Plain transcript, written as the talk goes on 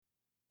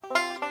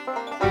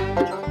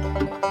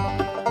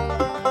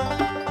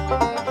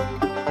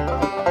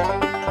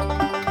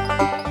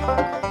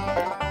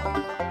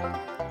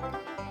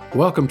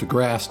Welcome to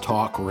Grass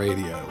Talk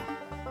Radio.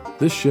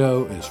 This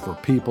show is for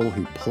people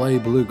who play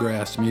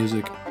bluegrass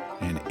music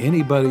and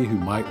anybody who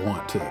might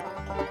want to.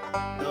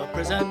 The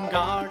prison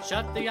guard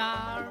shut the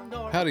iron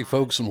door. Howdy,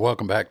 folks, and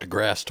welcome back to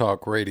Grass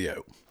Talk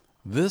Radio.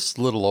 This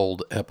little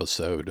old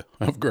episode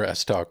of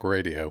Grass Talk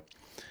Radio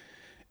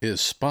is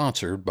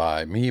sponsored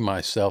by me,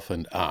 myself,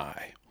 and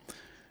I.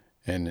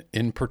 And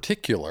in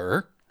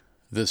particular,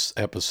 this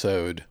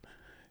episode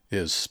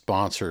is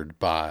sponsored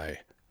by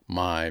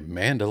my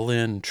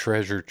Mandolin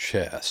Treasure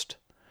Chest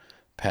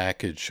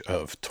package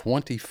of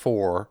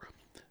 24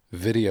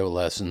 video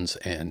lessons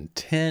and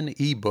 10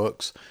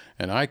 ebooks,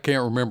 and I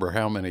can't remember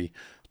how many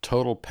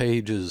total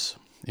pages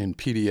in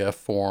PDF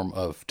form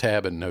of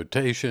tab and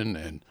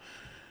notation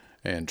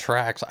and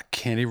tracks. I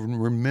can't even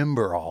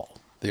remember all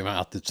the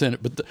amount that's in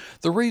it. But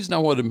the reason I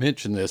want to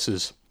mention this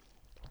is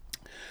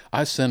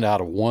I send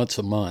out a once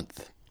a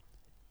month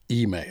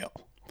email.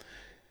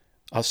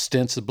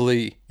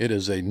 Ostensibly, it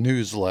is a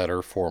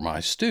newsletter for my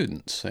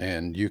students,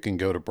 and you can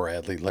go to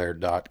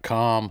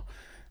bradleylaird.com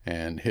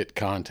and hit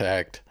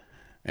contact,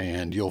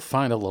 and you'll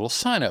find a little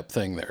sign-up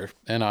thing there.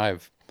 And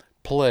I've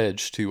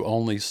pledged to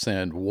only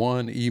send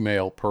one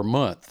email per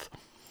month.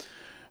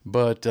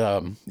 But,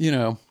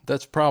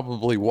 that's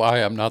probably why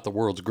I'm not the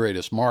world's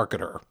greatest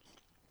marketer.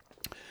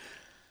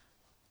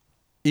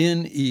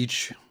 In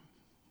each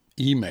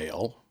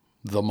email,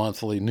 the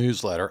monthly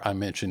newsletter, I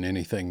mention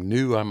anything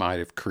new I might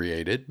have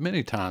created.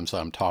 Many times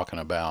I'm talking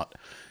about,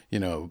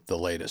 the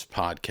latest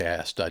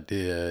podcast I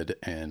did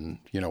and,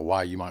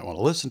 why you might want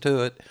to listen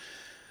to it.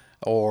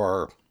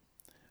 Or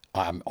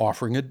I'm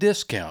offering a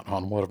discount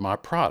on one of my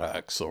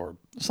products or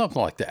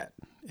something like that.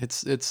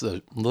 It's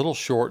a little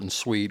short and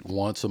sweet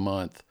once a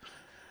month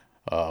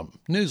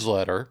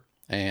newsletter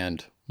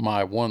and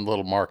my one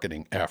little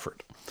marketing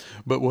effort.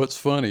 But what's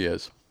funny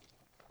is,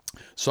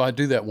 so I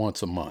do that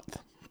once a month.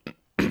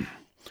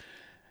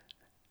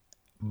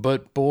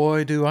 But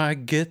boy, do I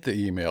get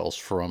the emails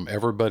from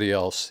everybody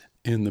else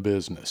in the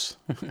business.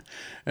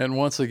 And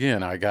once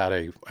again, I got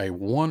a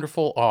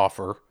wonderful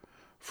offer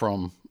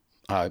from,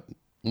 I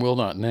will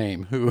not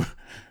name who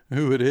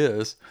it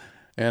is.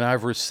 And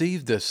I've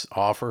received this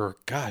offer.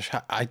 Gosh,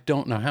 I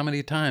don't know how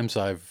many times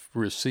I've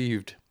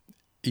received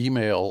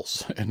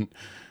emails, and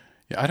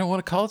I don't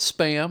want to call it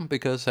spam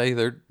because, hey,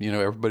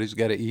 everybody's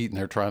got to eat and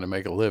they're trying to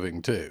make a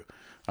living too.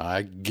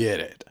 I get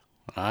it.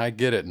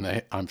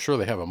 And I'm sure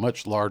they have a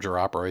much larger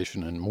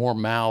operation and more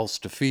mouths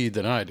to feed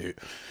than I do.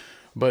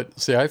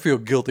 But see, I feel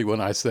guilty when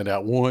I send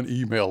out one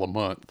email a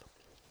month.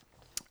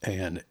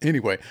 And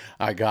anyway,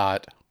 I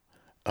got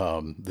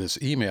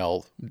this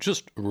email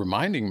just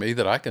reminding me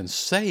that I can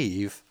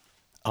save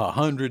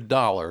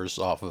 $100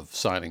 off of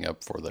signing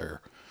up for their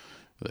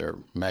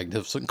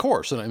magnificent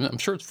course. And I'm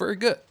sure it's very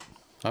good.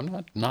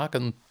 I'm not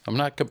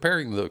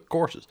comparing the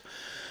courses,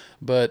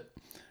 but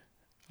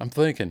I'm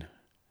thinking,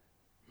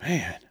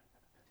 man,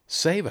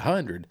 save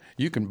 $100.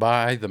 You can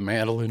buy the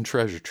Mandolin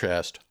Treasure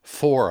Chest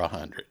for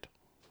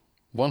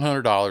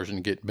 $100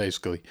 and get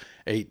basically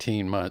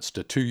 18 months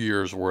to 2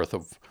 years worth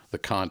of the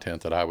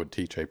content that I would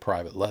teach a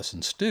private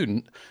lesson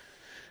student,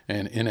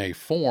 and in a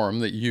form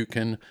that you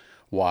can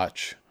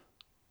watch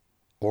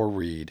or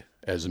read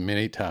as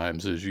many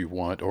times as you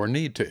want or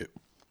need to.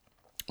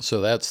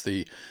 So that's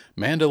the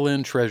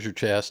Mandolin Treasure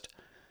Chest.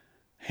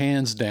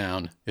 Hands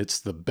down, it's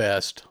the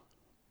best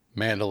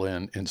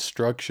mandolin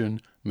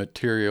instruction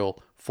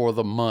material for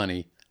the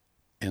money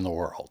in the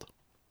world.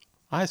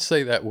 I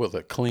say that with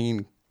a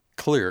clean,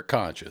 clear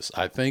conscience.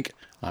 I think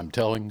I'm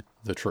telling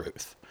the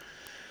truth.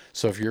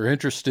 So if you're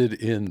interested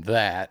in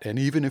that, and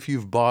even if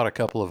you've bought a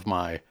couple of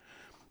my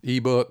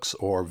ebooks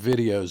or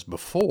videos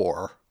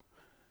before,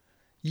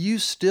 you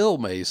still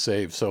may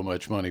save so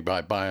much money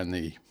by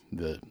buying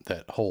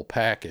that whole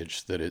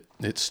package that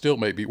it still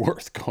may be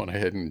worth going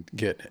ahead and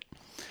getting it.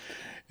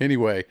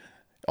 Anyway,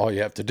 all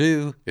you have to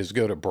do is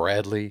go to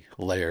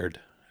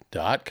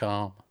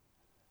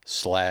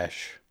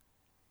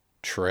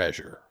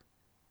bradleylaird.com/treasure.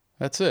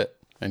 That's it.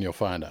 And you'll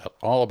find out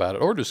all about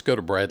it. Or just go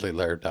to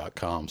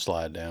bradleylaird.com,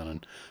 slide down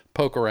and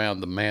poke around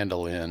the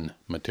mandolin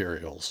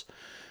materials,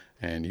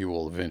 and you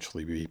will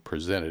eventually be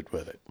presented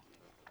with it.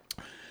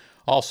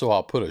 Also,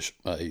 I'll put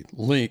a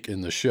link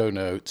in the show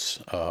notes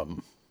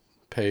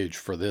page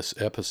for this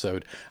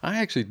episode. I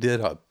actually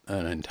did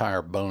an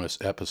entire bonus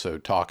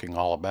episode talking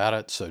all about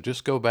it, so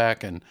just go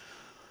back and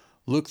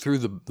look through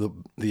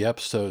the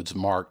episodes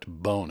marked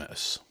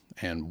bonus.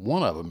 And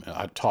one of them,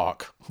 I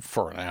talk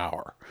for an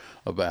hour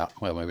about,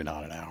 well, maybe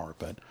not an hour,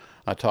 but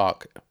I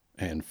talk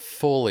and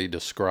fully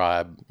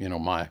describe,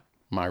 my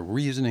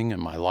reasoning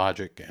and my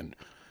logic and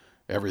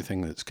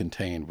everything that's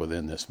contained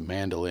within this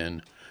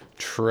Mandolin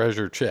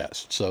Treasure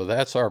Chest. So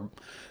that's our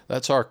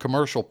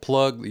commercial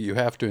plug that you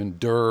have to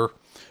endure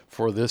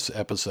for this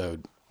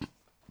episode.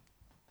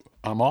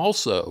 I'm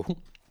also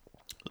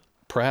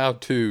proud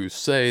to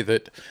say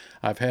that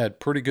I've had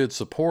pretty good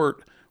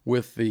support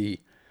with the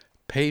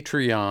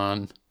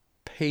Patreon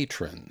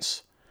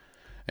patrons.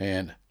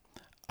 And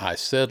I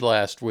said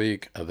last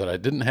week that I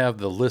didn't have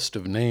the list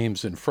of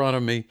names in front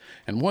of me.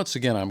 And once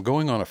again, I'm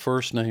going on a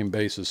first name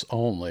basis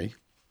only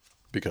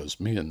because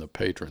me and the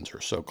patrons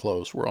are so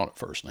close. We're on a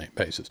first name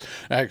basis.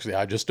 Actually,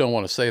 I just don't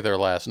want to say their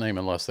last name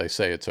unless they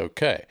say it's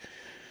okay.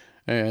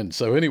 And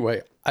so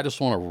anyway, I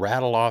just want to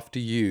rattle off to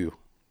you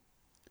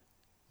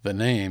the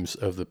names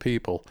of the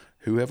people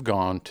who have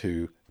gone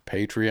to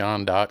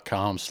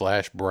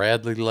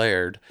patreon.com/Bradley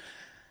Laird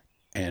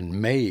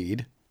and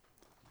made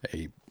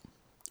a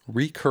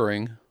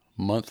recurring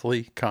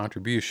monthly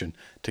contribution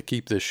to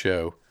keep this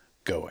show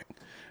going.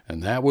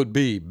 And that would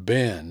be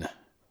Ben,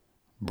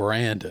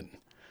 Brandon,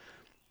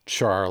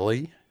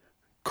 Charlie,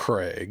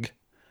 Craig,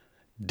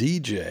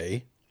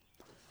 DJ,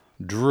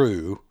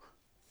 Drew,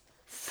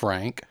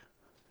 Frank,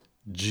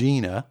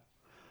 Gina,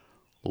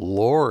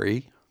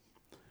 Lori,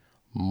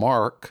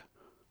 Mark,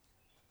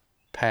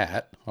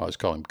 Pat, I always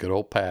call him good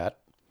old Pat,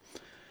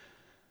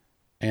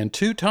 and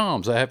two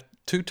Toms. I have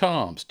two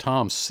Toms,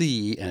 Tom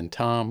C and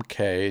Tom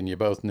K, and you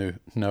both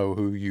know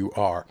who you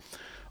are.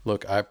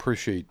 Look, I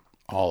appreciate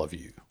all of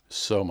you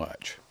so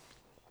much.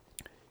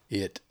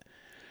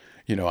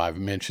 I've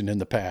mentioned in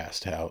the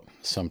past how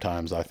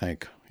sometimes I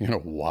think,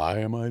 why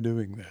am I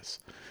doing this?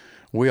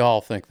 We all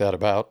think that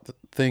about the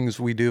things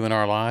we do in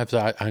our lives.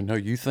 I know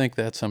you think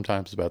that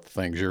sometimes about the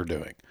things you're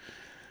doing.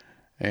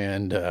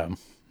 And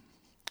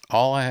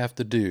all I have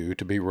to do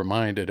to be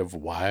reminded of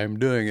why I'm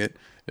doing it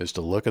is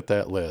to look at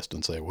that list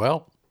and say,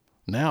 well,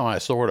 now I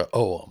sort of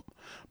owe them.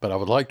 But I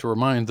would like to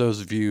remind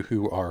those of you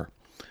who are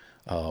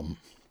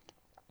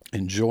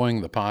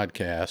enjoying the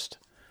podcast,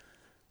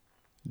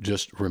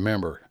 just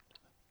remember,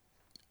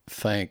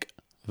 thank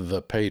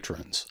the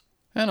patrons.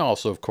 And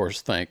also, of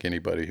course, thank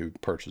anybody who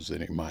purchases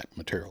any of my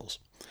materials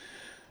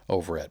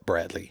over at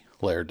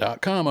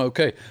bradleylaird.com.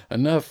 Okay,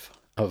 enough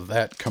of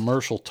that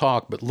commercial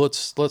talk, but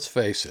let's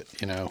face it,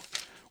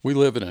 we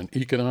live in an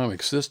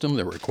economic system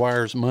that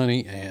requires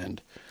money,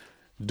 and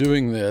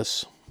doing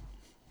this,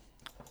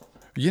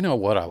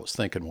 what I was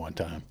thinking one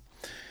time?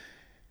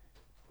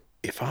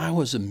 If I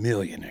was a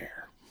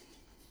millionaire,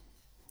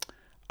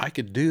 I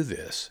could do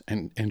this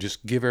and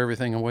just give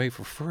everything away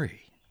for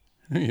free.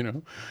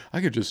 I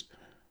could just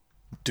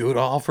do it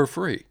all for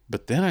free.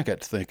 But then I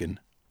got to thinking,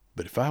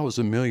 but if I was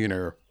a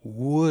millionaire,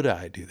 would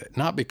I do that?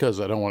 Not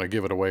because I don't want to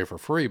give it away for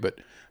free, but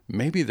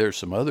maybe there's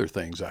some other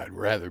things I'd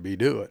rather be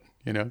doing.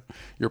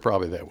 You're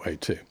probably that way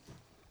too.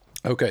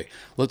 Okay,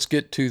 let's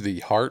get to the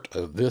heart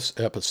of this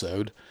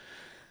episode.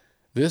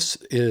 This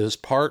is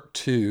part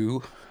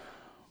 2.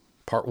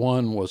 Part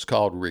 1 was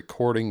called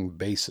Recording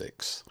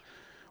Basics,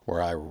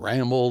 where I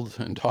rambled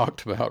and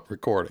talked about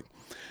recording.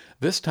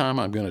 This time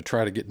I'm going to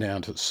try to get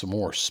down to some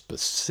more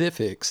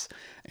specifics.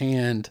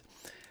 And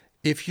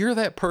if you're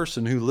that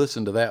person who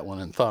listened to that one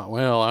and thought,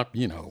 well,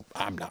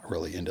 I'm not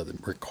really into the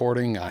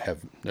recording.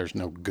 There's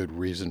no good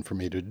reason for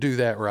me to do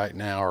that right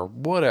now or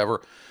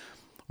whatever.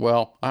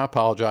 Well, I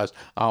apologize.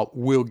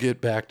 We'll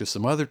get back to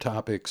some other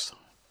topics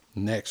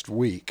next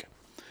week.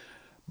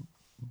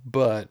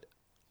 But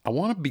I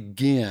want to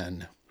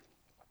begin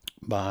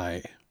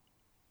by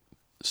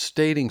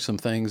stating some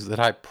things that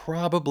I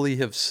probably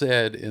have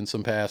said in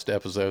some past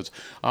episodes.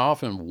 I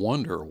often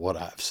wonder what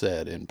I've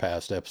said in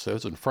past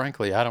episodes, and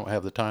frankly, I don't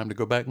have the time to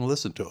go back and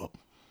listen to them.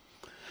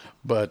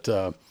 But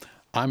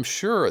I'm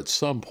sure at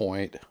some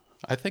point,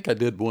 I think I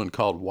did one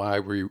called Why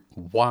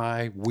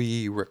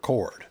We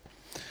Record.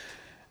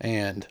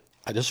 And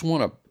I just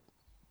want to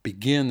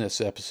begin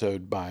this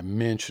episode by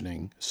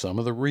mentioning some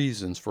of the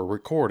reasons for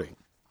recording.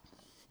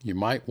 You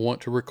might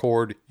want to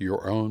record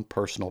your own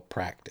personal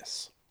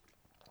practice.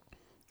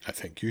 I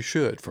think you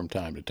should from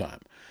time to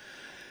time.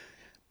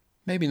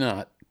 Maybe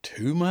not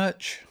too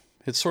much.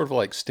 It's sort of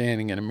like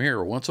standing in a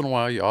mirror. Once in a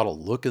while, you ought to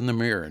look in the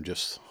mirror and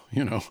just,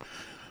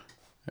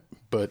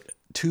 but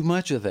too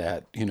much of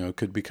that,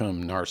 could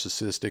become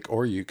narcissistic,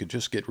 or you could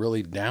just get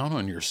really down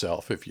on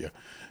yourself if you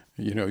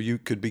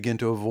could begin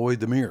to avoid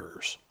the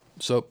mirrors.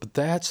 But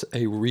that's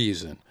a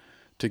reason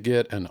to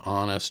get an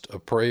honest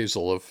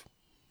appraisal of,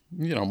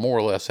 more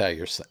or less how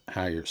you're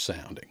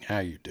sounding, how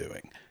you're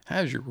doing.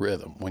 How's your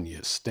rhythm when you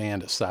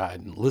stand aside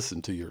and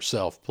listen to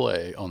yourself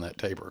play on that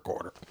tape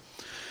recorder?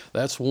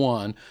 That's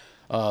one.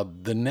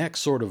 The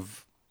next sort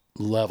of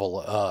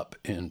level up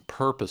in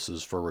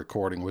purposes for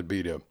recording would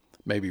be to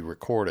maybe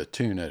record a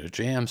tune at a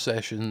jam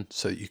session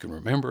so that you can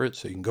remember it,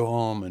 so you can go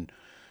home and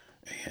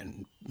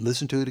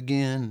listen to it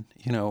again,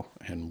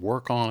 and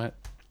work on it.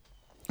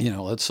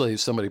 Let's say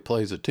somebody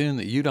plays a tune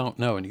that you don't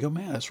know and you go,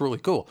 man, that's really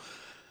cool.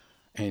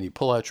 And you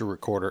pull out your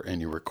recorder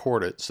and you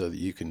record it so that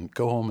you can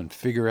go home and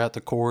figure out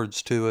the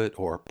chords to it,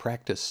 or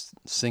practice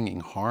singing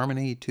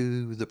harmony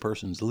to the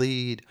person's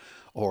lead,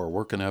 or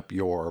working up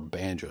your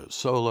banjo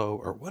solo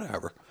or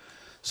whatever.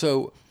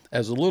 So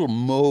as a little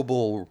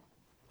mobile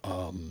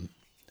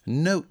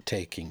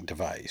note-taking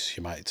device,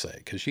 you might say,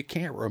 because you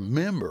can't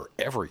remember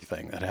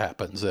everything that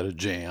happens at a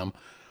jam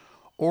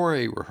or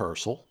a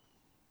rehearsal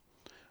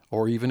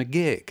or even a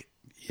gig,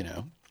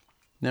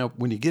 Now,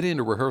 when you get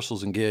into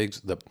rehearsals and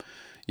gigs,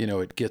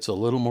 it gets a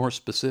little more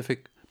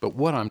specific. But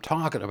what I'm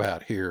talking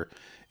about here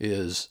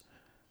is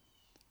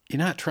you're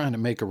not trying to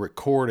make a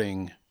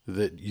recording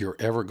that you're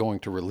ever going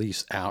to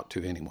release out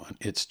to anyone.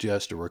 It's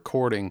just a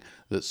recording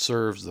that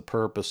serves the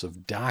purpose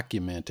of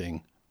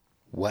documenting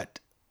what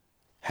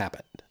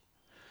happened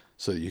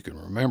so that you can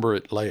remember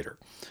it later.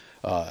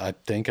 I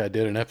think I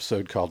did an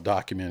episode called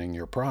Documenting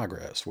Your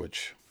Progress,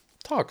 which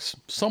talks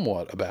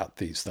somewhat about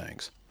these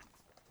things.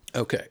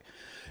 Okay,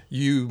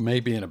 you may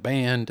be in a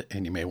band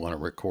and you may want to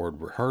record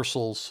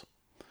rehearsals,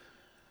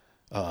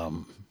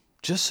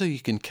 just so you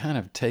can kind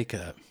of take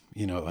an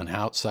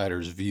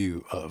outsider's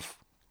view of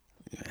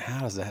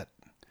how's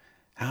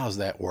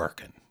that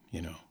working?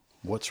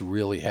 What's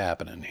really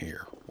happening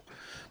here?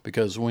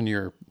 Because when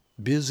you're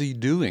busy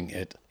doing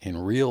it in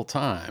real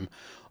time,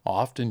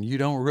 often you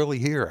don't really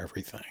hear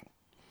everything.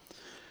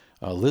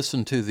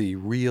 Listen to the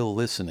Real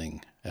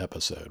Listening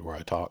episode where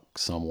I talk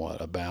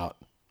somewhat about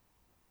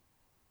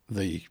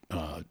the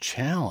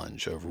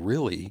challenge of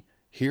really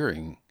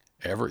hearing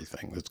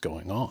everything that's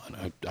going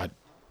on. I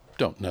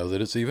don't know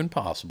that it's even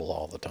possible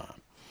all the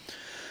time.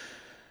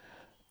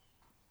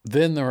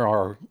 Then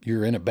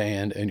you're in a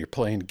band and you're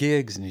playing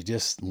gigs and you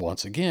just,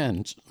 once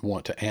again,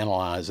 want to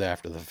analyze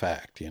after the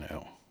fact,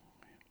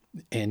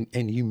 and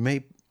you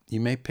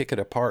may pick it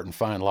apart and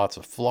find lots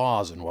of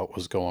flaws in what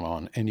was going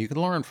on, and you can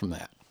learn from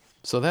that.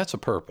 So that's a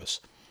purpose.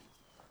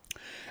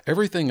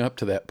 Everything up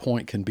to that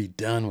point can be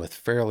done with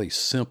fairly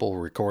simple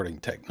recording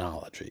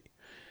technology.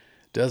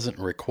 Doesn't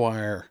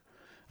require,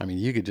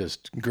 you could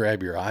just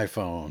grab your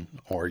iPhone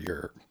or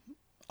your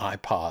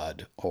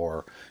iPod,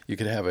 or you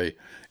could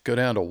go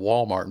down to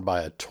Walmart and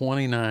buy a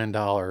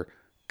 $29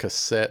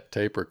 cassette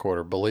tape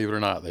recorder. Believe it or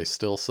not, they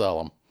still sell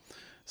them.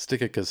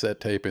 Stick a cassette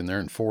tape in there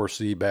and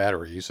 4C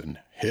batteries and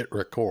hit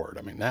record.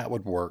 That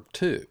would work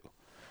too,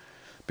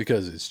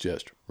 because it's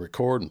just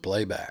record and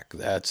play back.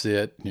 That's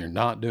it. You're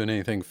not doing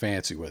anything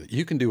fancy with it.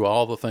 You can do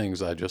all the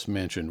things I just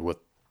mentioned with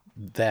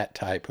that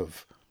type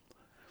of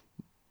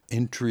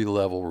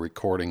entry-level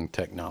recording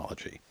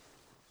technology.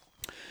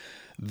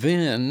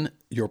 Then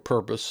your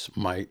purpose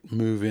might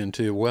move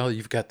into, well,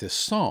 you've got this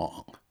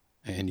song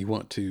and you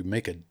want to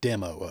make a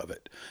demo of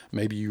it.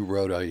 Maybe you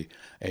wrote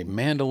a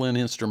mandolin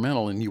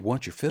instrumental and you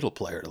want your fiddle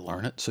player to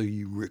learn it, so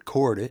you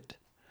record it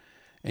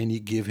and you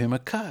give him a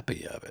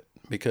copy of it.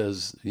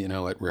 Because,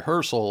 at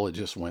rehearsal, it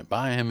just went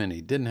by him and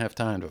he didn't have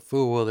time to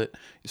fool with it.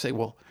 You say,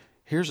 well,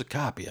 here's a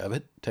copy of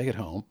it. Take it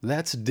home.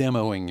 That's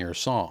demoing your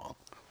song.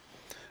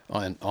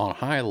 On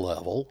high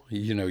level,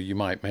 you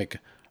might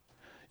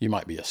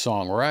be a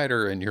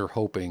songwriter and you're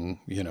hoping,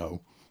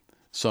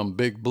 some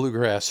big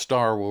bluegrass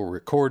star will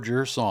record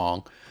your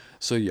song.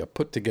 So you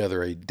put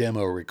together a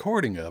demo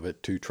recording of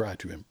it to try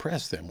to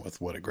impress them with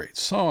what a great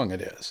song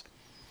it is.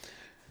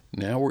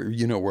 Now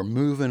we're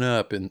moving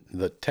up in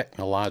the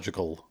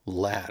technological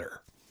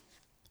ladder.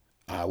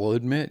 I will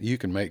admit you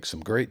can make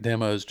some great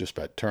demos just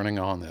by turning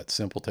on that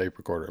simple tape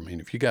recorder.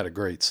 If you got a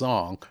great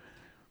song,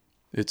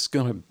 it's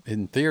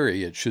in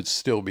theory, it should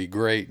still be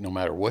great no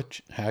matter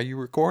how you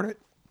record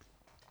it.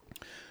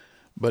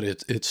 But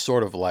it's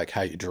sort of like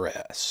how you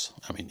dress.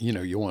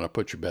 You want to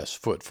put your best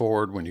foot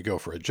forward when you go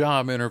for a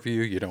job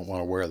interview. You don't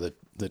want to wear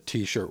the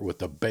T-shirt with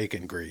the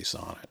bacon grease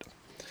on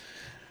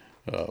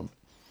it.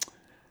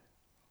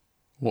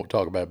 Won't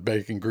talk about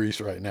bacon grease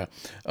right now.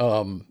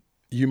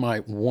 You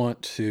might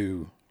want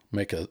to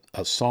make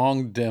a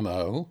song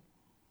demo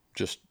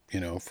just,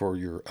 for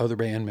your other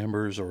band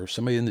members or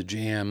somebody in the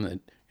jam that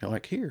you're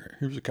like,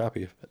 here's a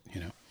copy of it,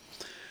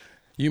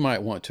 You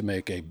might want to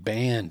make a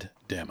band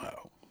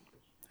demo.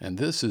 And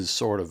this is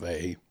sort of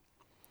it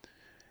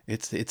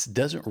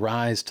doesn't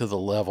rise to the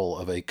level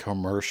of a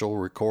commercial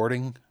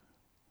recording.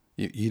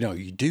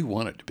 You do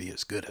want it to be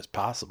as good as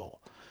possible.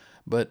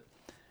 But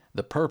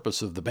the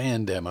purpose of the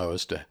band demo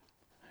is to,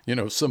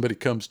 somebody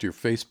comes to your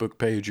Facebook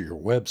page or your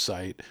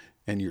website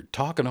and you're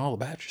talking all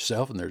about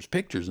yourself and there's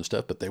pictures and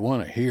stuff, but they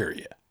want to hear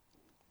you.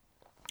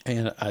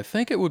 And I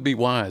think it would be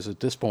wise at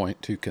this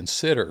point to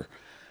consider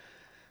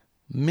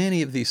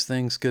many of these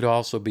things could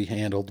also be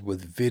handled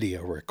with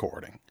video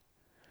recording.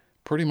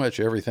 Pretty much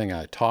everything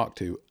I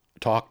talked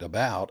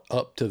about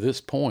up to this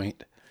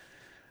point,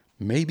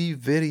 maybe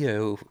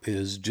video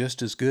is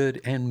just as good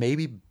and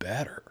maybe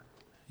better.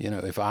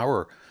 If I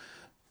were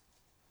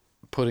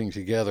putting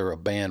together a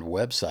band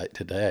website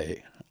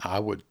today, I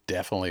would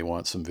definitely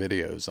want some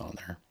videos on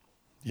there,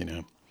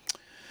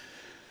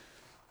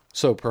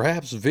 So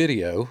perhaps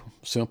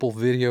simple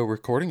video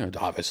recording, it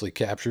obviously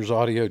captures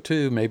audio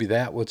too. Maybe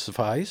that would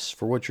suffice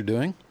for what you're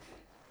doing.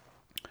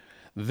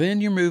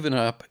 Then you're moving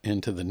up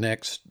into the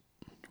next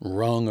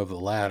rung of the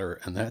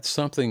ladder, and that's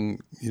something,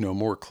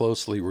 more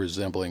closely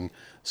resembling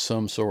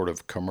some sort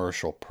of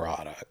commercial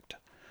product.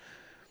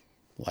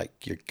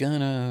 Like you're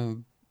gonna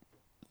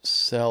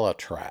sell a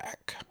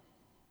track,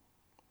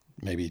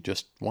 maybe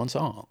just one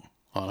song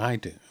on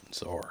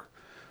iTunes,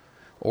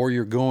 or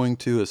you're going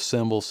to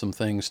assemble some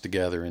things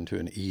together into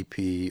an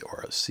EP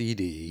or a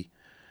CD,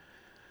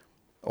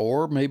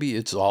 or maybe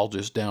it's all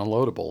just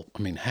downloadable.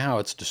 How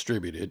it's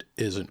distributed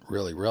isn't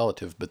really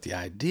relative, but the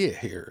idea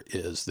here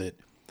is that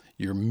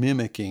you're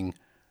mimicking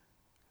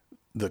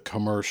the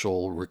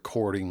commercial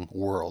recording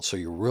world. So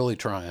you're really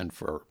trying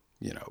for,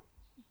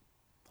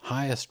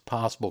 highest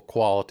possible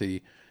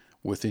quality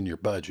within your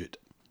budget.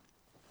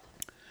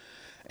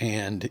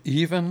 And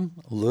even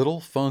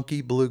little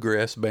funky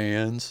bluegrass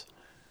bands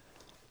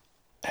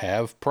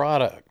have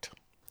product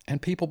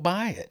and people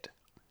buy it.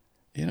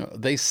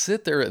 They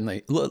sit there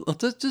and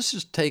let's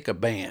just take a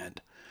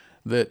band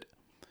that,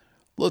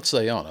 let's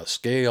say on a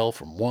scale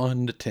from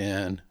 1 to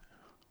 10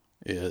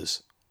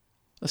 is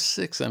a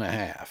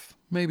 6.5.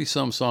 Maybe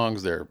some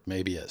songs there,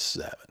 maybe a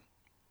 7.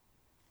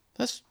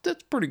 That's a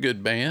pretty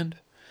good band.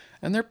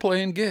 And they're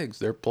playing gigs.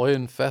 They're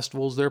playing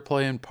festivals. They're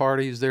playing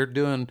parties. They're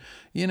doing,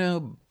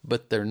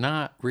 but they're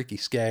not Ricky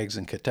Skaggs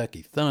and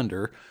Kentucky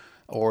Thunder,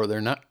 or they're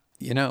not,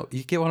 you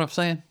get what I'm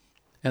saying?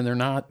 And they're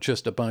not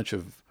just a bunch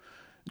of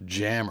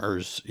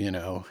jammers,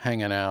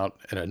 hanging out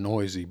at a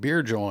noisy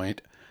beer joint.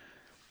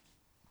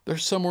 They're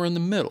somewhere in the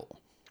middle.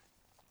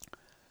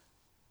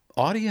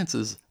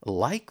 Audiences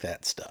like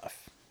that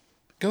stuff.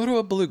 Go to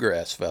a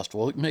bluegrass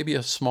festival, maybe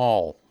a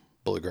small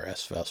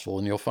bluegrass festival,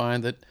 and you'll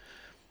find that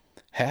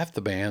half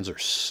the bands are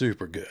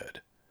super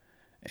good,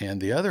 and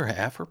the other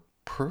half are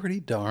pretty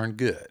darn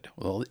good.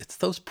 Well, it's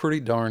those pretty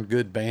darn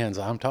good bands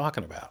I'm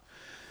talking about,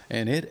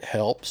 and it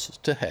helps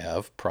to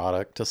have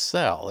product to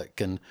sell. It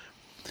can,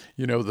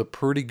 the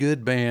pretty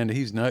good band,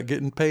 he's not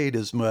getting paid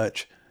as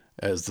much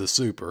as the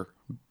super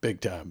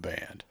big time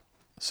band.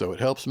 So it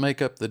helps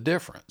make up the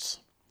difference,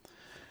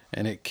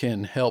 and it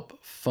can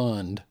help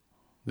fund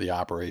the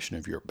operation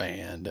of your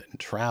band and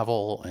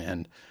travel,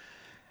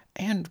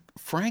 and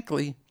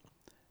frankly,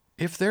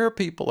 if there are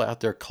people out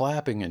there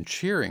clapping and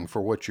cheering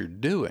for what you're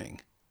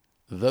doing,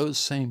 those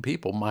same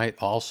people might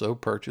also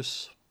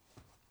purchase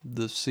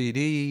the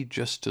CD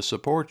just to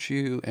support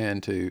you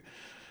and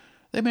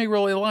they may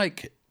really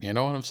like it. You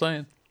know what I'm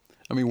saying?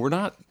 I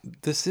mean,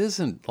 this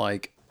isn't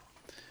like,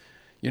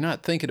 you're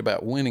not thinking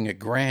about winning a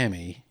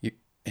Grammy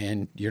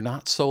and you're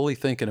not solely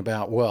thinking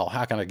about, well,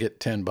 how can I get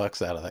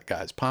 $10 out of that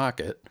guy's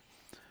pocket?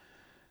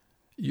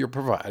 You're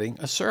providing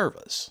a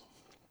service.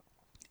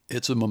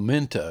 It's a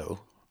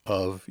memento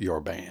of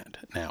your band.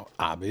 Now,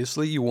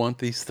 obviously you want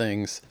these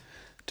things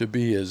to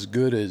be as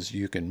good as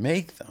you can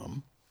make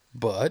them,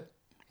 but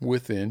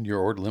within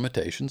your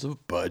limitations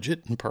of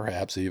budget and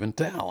perhaps even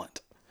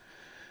talent.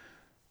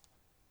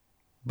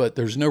 But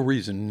there's no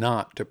reason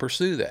not to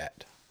pursue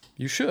that.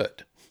 You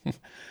should.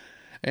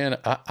 And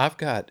I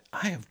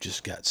have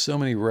just got so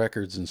many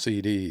records and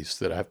CDs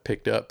that I've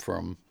picked up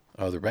from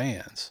other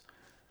bands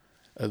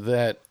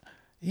that,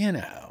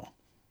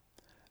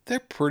 they're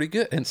pretty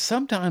good. And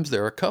sometimes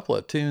there are a couple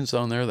of tunes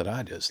on there that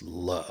I just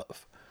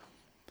love.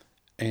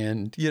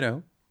 And,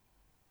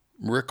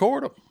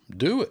 record them,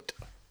 do it.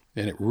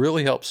 And it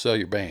really helps sell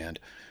your band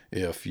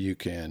if you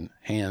can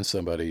hand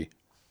somebody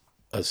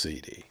a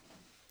CD.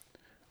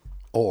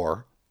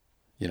 Or,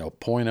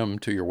 point them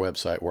to your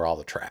website where all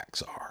the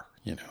tracks are,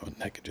 and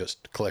they can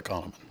just click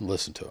on them and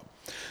listen to them.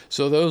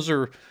 So those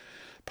are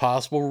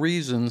possible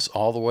reasons,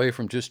 all the way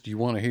from just you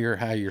want to hear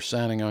how you're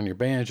sounding on your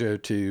banjo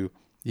to,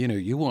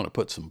 you want to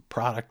put some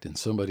product in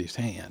somebody's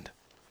hand.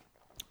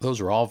 Those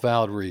are all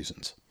valid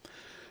reasons.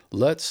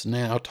 Let's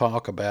now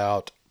talk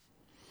about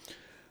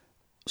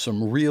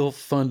some real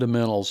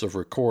fundamentals of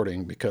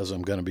recording, because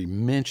I'm going to be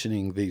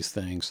mentioning these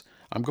things.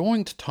 I'm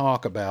going to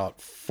talk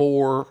about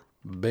 4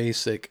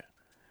 basic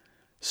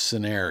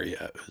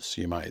scenarios,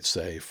 you might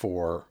say,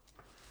 for,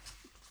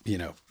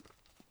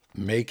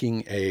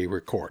 making a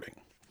recording.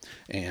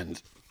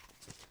 And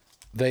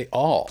they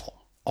all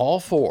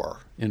 4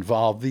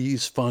 involve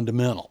these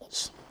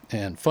fundamentals.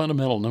 And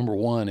fundamental number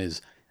 1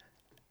 is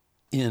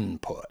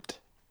input.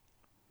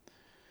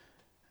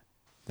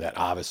 That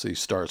obviously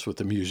starts with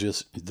the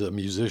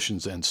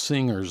musicians and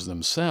singers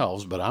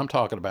themselves, but I'm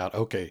talking about,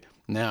 okay,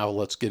 now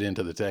let's get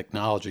into the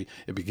technology.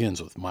 It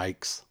begins with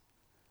mics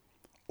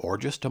or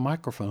just a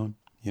microphone.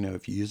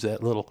 If you use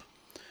that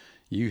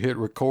you hit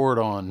record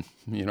on,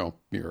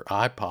 your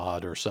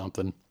iPod or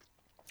something,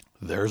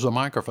 there's a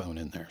microphone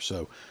in there.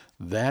 So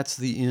that's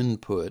the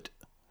input.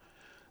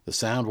 The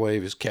sound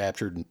wave is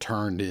captured and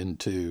turned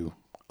into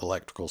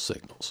electrical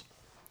signals.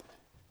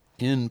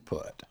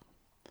 Input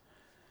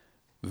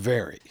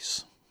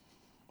varies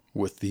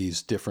with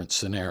these different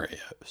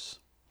scenarios.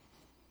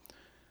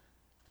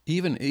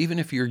 Even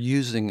if you're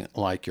using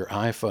like your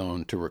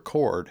iPhone to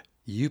record,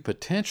 you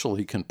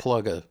potentially can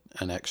plug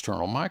an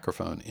external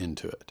microphone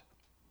into it.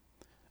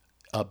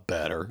 A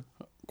better,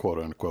 quote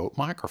unquote,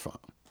 microphone.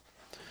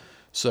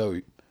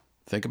 So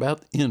think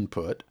about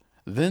input.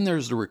 Then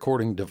there's the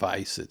recording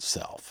device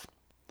itself.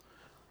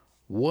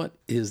 What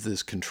is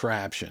this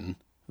contraption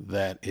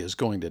that is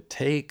going to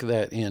take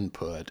that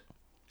input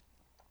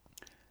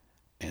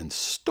and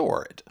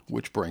store it?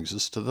 Which brings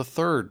us to the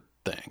third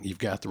thing. You've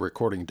got the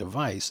recording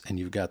device and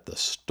you've got the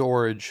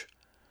storage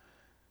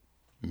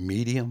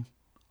medium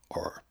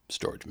or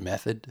storage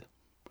method,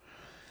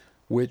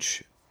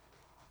 which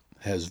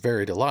has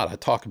varied a lot. I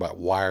talked about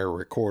wire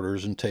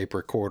recorders and tape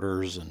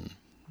recorders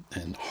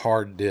and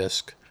hard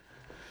disk.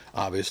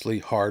 Obviously,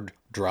 hard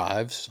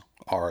drives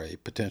are a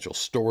potential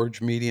storage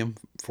medium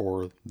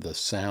for the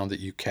sound that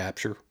you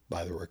capture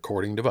by the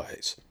recording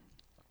device.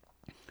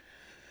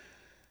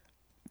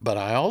 But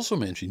I also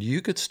mentioned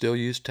you could still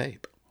use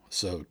tape.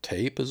 So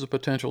tape is a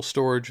potential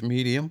storage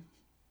medium.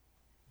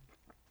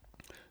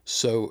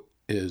 So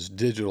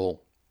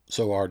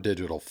are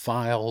digital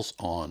files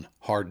on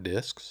hard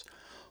disks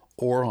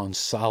or on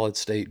solid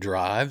state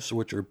drives,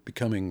 which are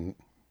becoming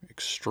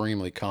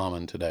extremely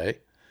common today.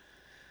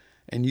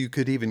 And you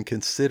could even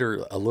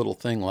consider a little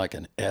thing like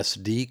an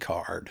SD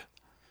card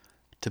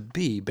to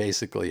be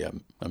basically a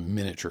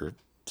miniature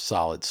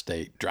solid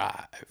state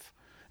drive.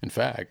 In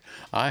fact,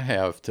 I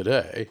have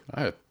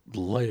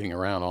laying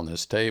around on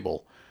this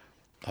table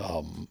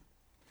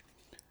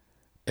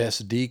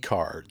SD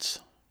cards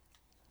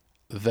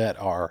that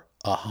are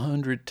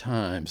 100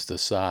 times the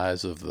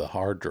size of the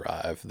hard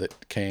drive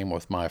that came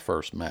with my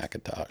first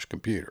Macintosh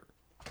computer.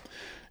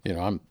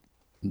 I'm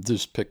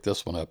just picked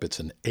this one up. It's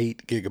an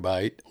 8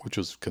 gigabyte, which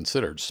was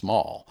considered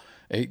small,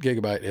 8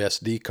 gigabyte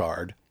SD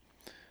card.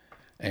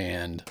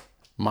 And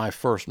my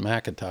first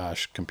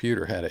Macintosh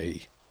computer had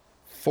a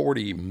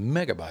 40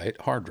 megabyte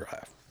hard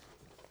drive.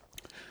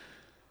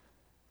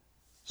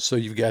 So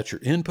you've got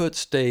your input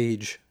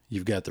stage,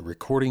 you've got the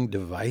recording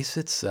device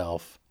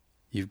itself,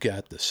 you've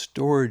got the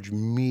storage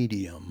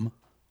medium,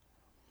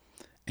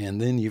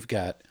 and then you've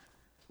got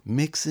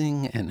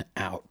mixing and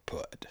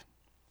output.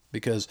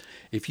 Because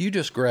if you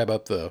just grab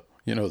up the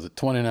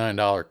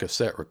 $29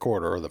 cassette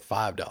recorder or the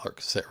 $5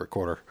 cassette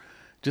recorder,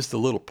 just a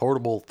little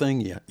portable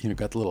thing, you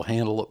got the little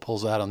handle that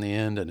pulls out on the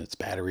end and it's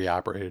battery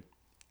operated,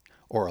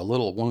 or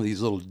one of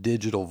these little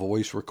digital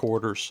voice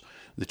recorders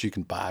that you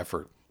can buy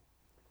for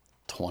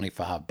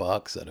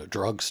 $25 at a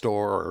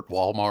drugstore or at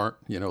Walmart,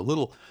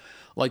 little,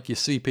 like you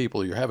see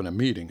people, you're having a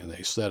meeting and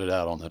they set it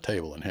out on the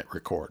table and hit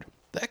record.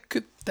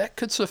 That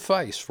could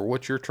suffice for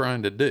what you're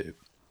trying to do,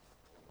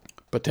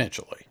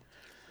 potentially.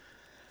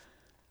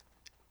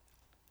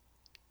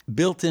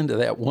 Built into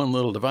that one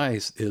little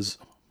device is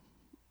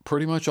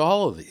pretty much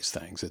all of these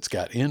things. It's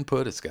got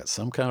input, it's got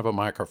some kind of a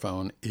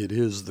microphone, it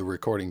is the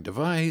recording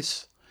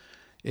device,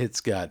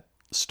 it's got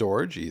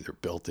storage, either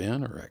built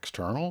in or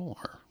external,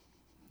 or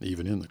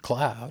even in the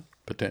cloud,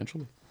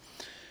 potentially.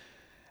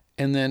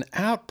 And then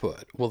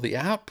output. Well, the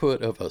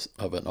output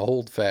of an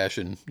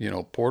old-fashioned,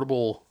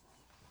 portable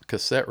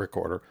cassette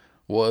recorder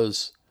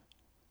was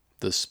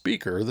the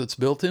speaker that's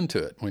built into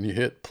it. When you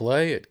hit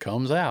play, it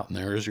comes out, and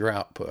there's your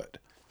output.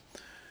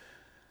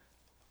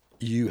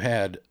 You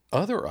had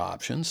other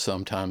options.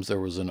 Sometimes there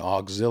was an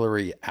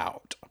auxiliary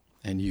out,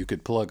 and you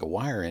could plug a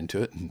wire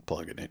into it and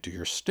plug it into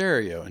your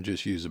stereo and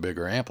just use a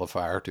bigger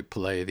amplifier to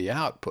play the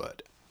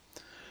output.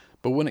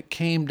 But when it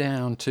came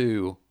down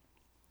to,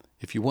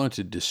 if you wanted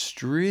to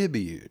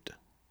distribute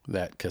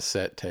that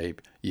cassette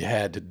tape, you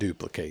had to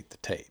duplicate the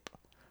tape,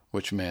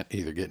 which meant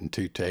either getting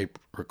 2 tape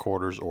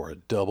recorders or a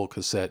double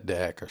cassette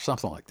deck or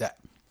something like that.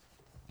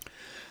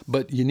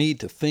 But you need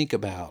to think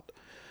about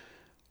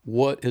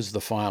what is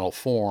the final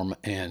form,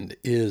 and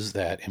is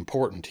that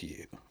important to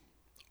you?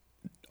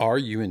 Are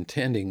you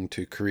intending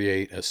to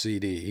create a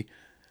CD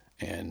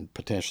and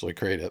potentially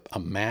create a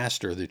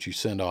master that you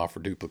send off for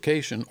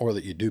duplication, or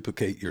that you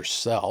duplicate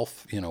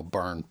yourself,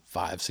 burn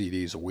 5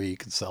 CDs a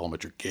week and sell them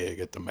at your gig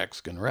at the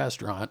Mexican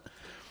restaurant?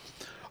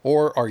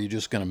 Or are you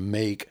just going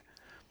to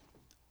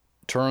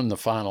turn the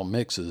final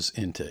mixes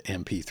into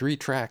MP3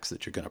 tracks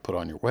that you're going to put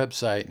on your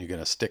website and you're going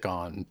to stick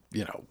on,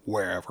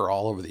 wherever,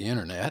 all over the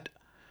internet?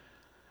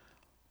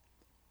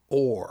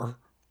 Or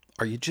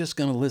are you just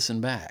going to listen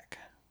back?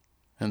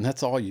 And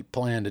that's all you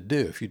plan to do.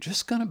 If you're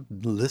just going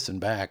to listen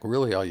back,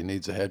 really all you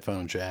need is a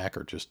headphone jack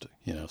or just,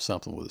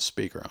 something with a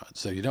speaker on it.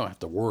 So you don't have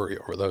to worry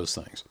over those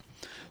things.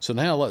 So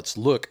now let's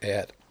look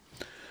at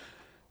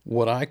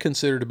what I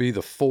consider to be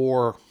the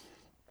 4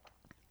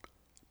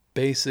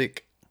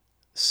 basic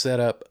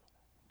setup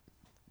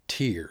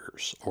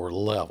tiers or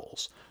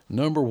levels.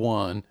 Number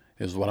 1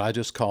 is what I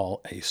just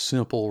call a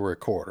simple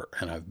recorder.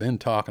 And I've been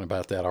talking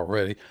about that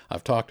already.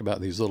 I've talked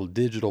about these little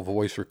digital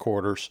voice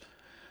recorders,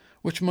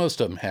 which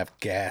most of them have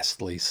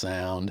ghastly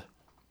sound,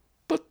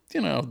 but,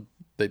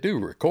 they do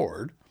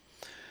record.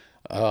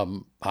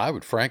 I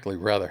would frankly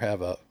rather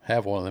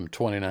have one of them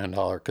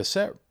 $29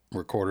 cassette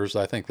recorders.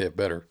 I think they have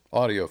better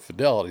audio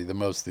fidelity than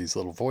most of these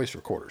little voice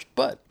recorders.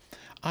 But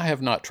I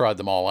have not tried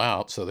them all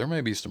out, so there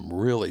may be some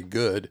really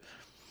good.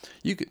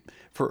 You could,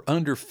 for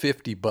under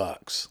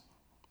 $50,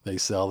 they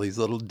sell these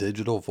little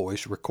digital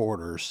voice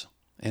recorders,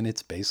 and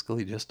it's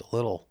basically just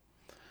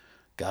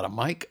got a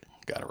mic,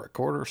 got a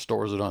recorder,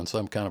 stores it on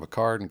some kind of a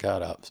card, and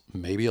got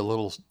maybe a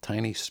little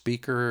tiny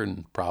speaker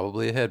and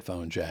probably a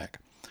headphone jack.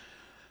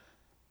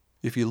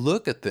 If you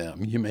look at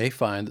them, you may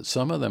find that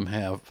some of them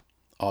have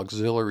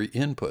auxiliary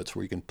inputs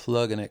where you can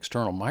plug an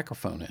external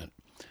microphone in,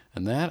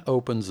 and that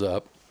opens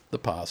up the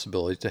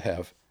possibility to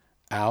have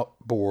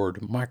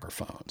outboard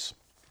microphones,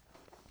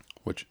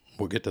 which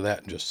we'll get to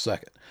that in just a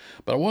second.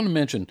 But I want to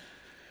mention,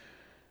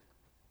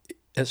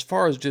 as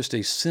far as just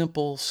a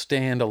simple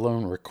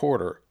standalone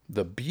recorder,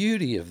 the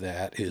beauty of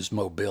that is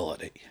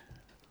mobility.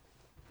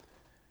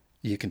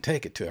 You can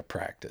take it to a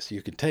practice.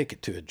 You can take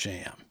it to a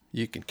jam.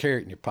 You can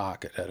carry it in your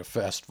pocket at a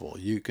festival.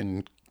 You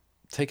can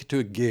take it to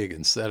a gig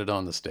and set it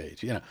on the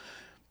stage.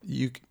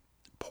 You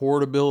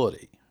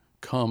portability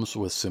comes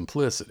with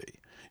simplicity.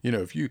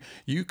 If you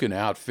can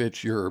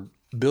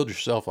build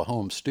yourself a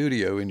home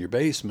studio in your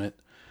basement,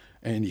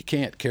 and you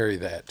can't carry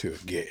that to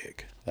a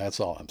gig. That's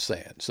all I'm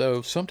saying.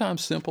 So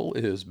sometimes simple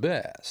is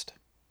best.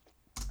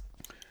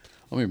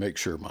 Let me make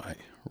sure my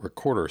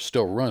recorder is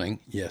still running.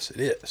 Yes, it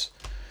is.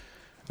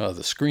 The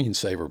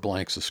screensaver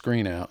blanks the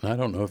screen out, and I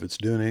don't know if it's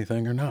doing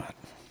anything or not.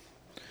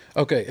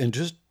 Okay, and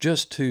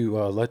just to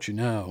let you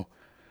know,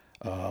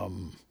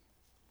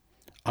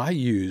 I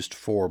used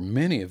for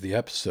many of the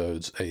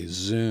episodes a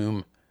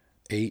Zoom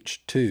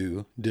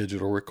H2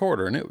 digital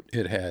recorder, and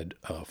it had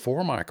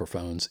 4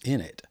 microphones in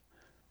it.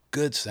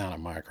 Good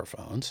sounding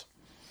microphones,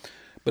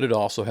 but it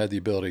also had the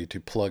ability to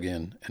plug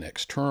in an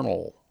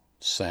external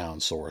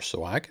sound source,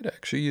 so I could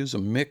actually use a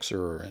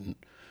mixer and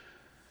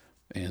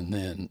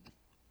then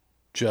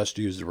just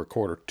use the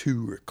recorder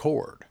to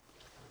record.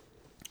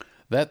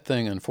 That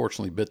thing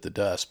unfortunately bit the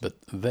dust, but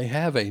they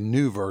have a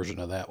new version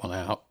of that one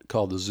out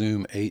called the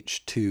Zoom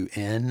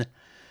H2N,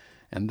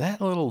 and that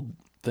little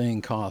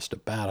thing cost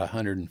about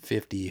 $150,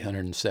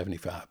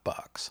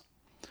 $175.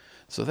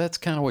 So that's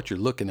kind of what you're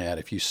looking at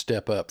if you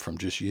step up from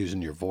just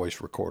using your voice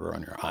recorder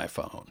on your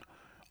iPhone,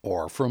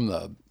 or from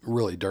the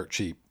really dirt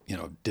cheap,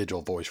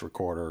 digital voice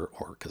recorder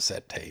or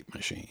cassette tape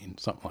machine,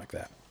 something like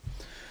that.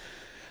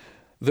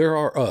 There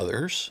are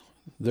others.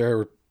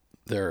 If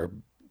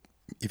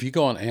you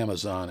go on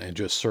Amazon and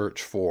just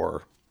search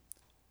for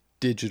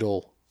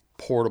digital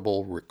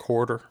portable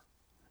recorder,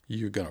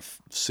 you're going to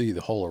see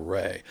the whole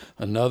array.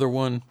 Another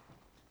one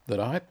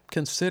that I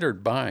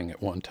considered buying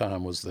at one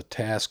time was the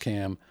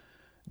Tascam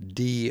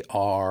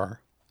DR05.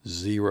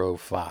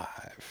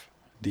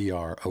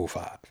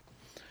 DR05.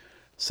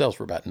 Sells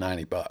for about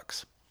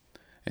 $90.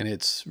 And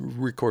it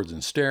records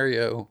in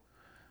stereo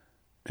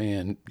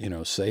and,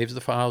 saves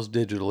the files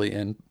digitally.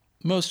 And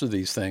most of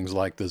these things,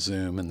 like the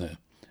Zoom and the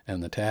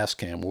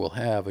Tascam, will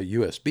have a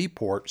USB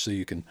port, so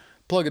you can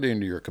plug it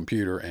into your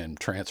computer and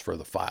transfer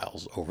the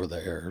files over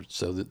there,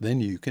 so that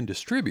then you can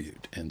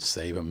distribute and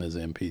save them as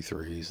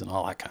MP3s and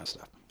all that kind of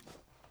stuff.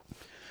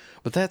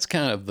 But that's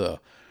kind of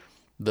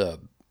the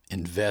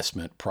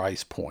investment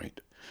price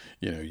point.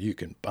 You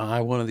can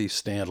buy one of these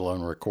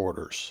standalone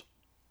recorders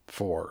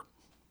for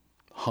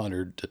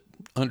 $100 to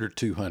under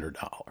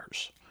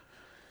 $200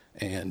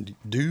 and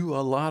do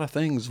a lot of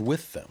things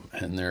with them,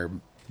 and they're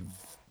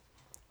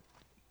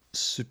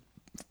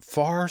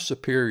far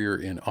superior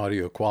in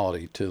audio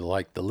quality to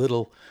like the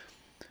little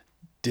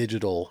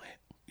digital,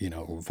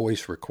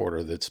 voice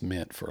recorder that's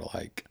meant for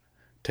like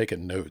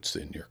taking notes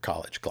in your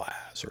college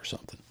class or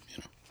something,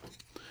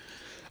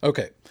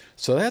 Okay,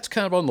 so that's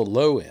kind of on the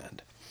low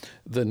end.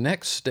 The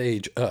next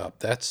stage up,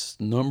 that's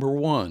number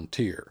 1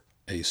 tier,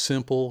 a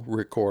simple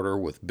recorder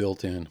with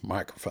built-in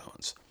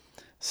microphones.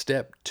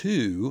 Step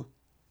 2,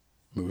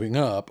 moving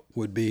up,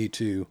 would be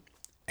to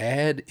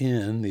add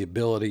in the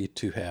ability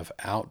to have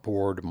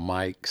outboard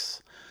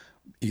mics,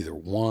 either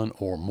one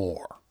or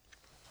more.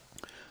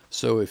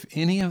 So if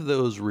any of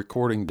those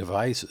recording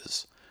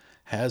devices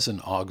has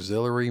an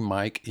auxiliary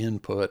mic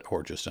input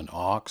or just an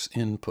aux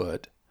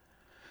input,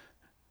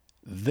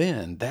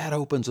 then that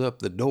opens up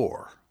the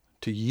door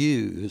to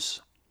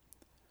use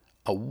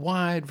a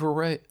wide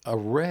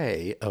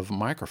array of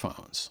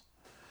microphones.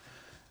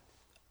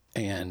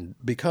 And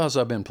because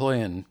I've been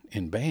playing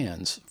in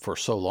bands for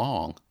so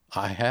long,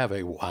 I have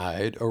a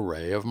wide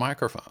array of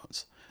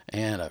microphones.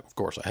 And of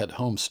course, I had a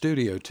home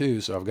studio too,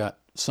 so I've got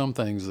some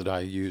things that I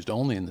used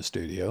only in the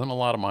studio and a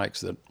lot of mics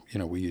that,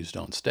 we used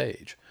on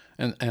stage.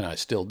 And I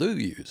still do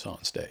use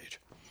on stage.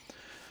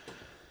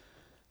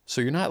 So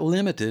you're not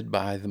limited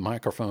by the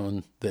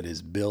microphone that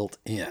is built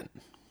in.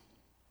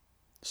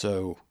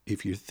 So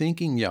if you're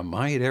thinking you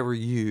might ever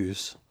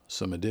use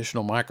some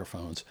additional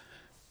microphones,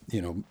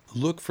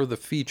 look for the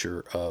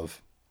feature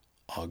of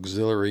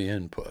auxiliary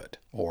input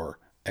or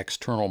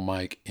external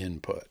mic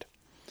input.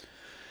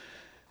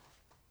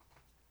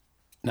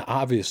 Now,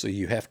 obviously,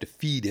 you have to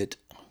feed it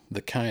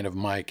the kind of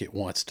mic it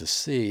wants to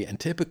see, and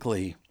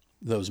typically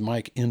those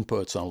mic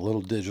inputs on a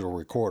little digital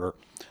recorder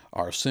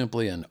are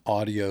simply an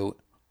audio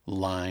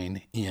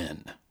line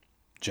in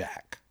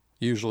jack,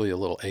 usually a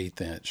little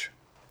 1/8 inch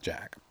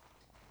jack.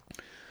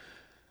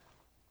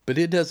 But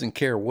it doesn't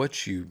care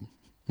what you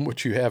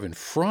have in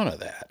front of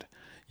that.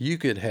 You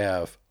could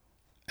have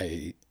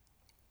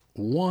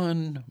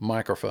one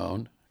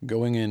microphone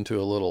going into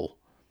a little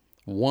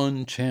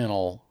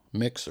 1-channel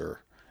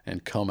mixer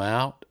and come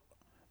out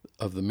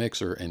of the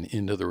mixer and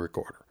into the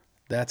recorder.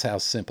 That's how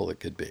simple it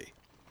could be.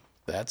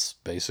 That's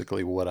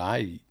basically what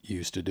I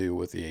used to do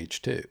with the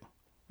H2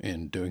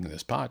 in doing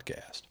this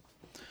podcast.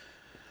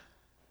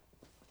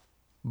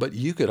 But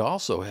you could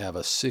also have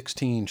a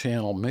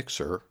 16-channel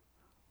mixer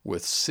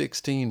with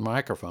 16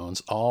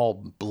 microphones all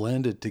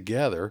blended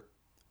together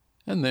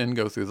and then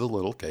go through the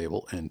little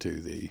cable into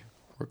the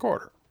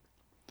recorder.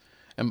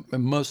 And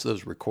most of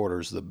those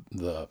recorders,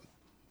 the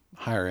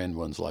higher end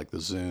ones like the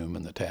Zoom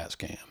and the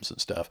Tascams and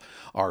stuff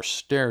are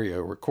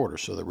stereo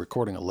recorders. So they're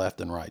recording a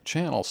left and right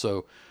channel.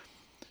 So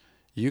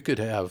you could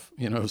have,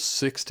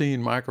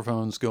 16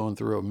 microphones going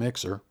through a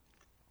mixer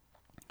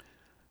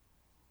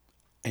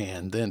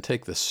and then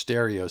take the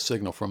stereo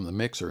signal from the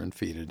mixer and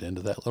feed it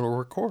into that little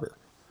recorder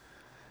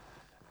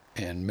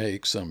and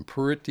make some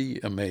pretty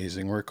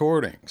amazing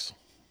recordings.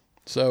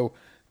 So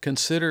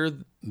consider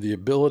the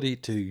ability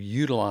to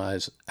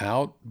utilize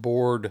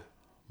outboard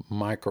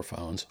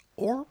microphones,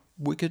 or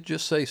we could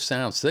just say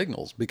sound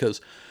signals,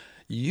 because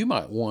you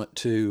might want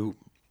to,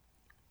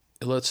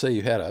 let's say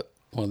you had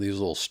one of these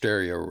little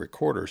stereo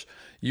recorders,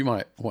 you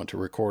might want to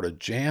record a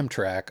jam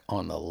track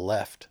on the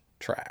left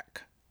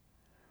track.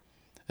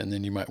 And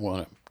then you might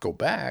want to go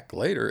back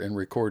later and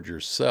record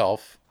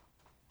yourself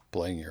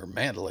playing your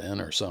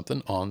mandolin or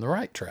something on the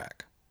right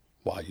track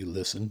while you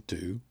listen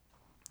to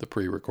the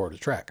pre-recorded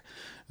track.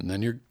 And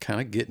then you're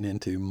kind of getting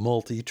into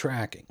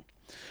multi-tracking.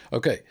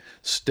 Okay,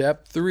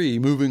 step 3,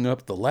 moving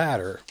up the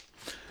ladder,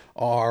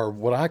 are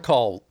what I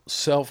call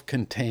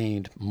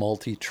self-contained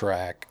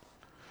multi-track.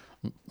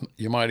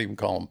 You might even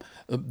call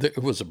them,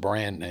 it was a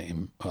brand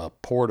name,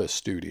 Porta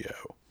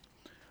Studio.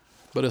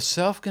 But a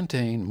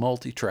self-contained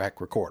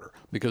multi-track recorder,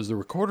 because the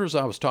recorders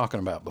I was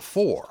talking about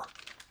before,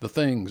 the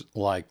things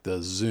like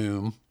the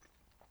Zoom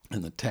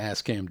and the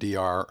Tascam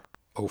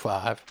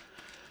DR05,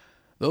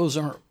 those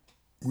aren't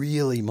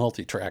really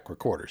multi-track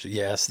recorders.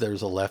 Yes,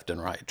 there's a left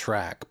and right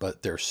track,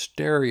 but they're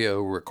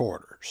stereo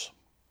recorders.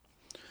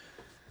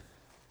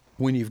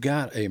 When you've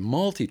got a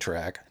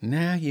multi-track,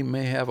 now you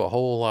may have a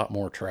whole lot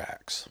more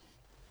tracks.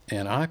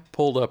 And I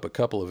pulled up a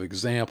couple of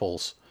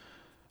examples.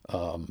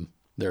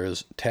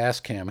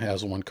 Tascam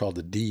has one called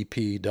the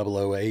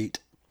DP008.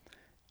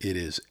 It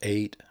is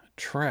 8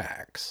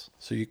 tracks.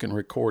 So you can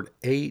record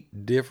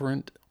 8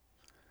 different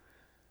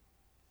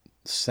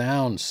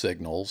sound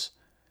signals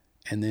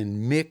and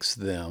then mix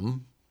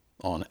them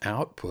on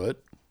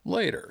output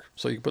later.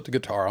 So you can put the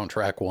guitar on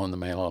track 1, the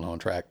mandolin on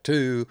track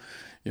 2,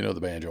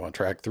 the banjo on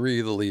track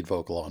 3, the lead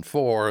vocal on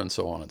 4, and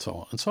so on and so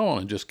on and so on,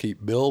 and just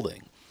keep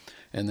building.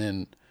 And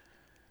then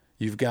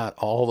you've got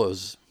all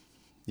those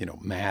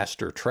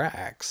master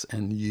tracks,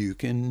 and you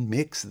can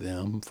mix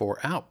them for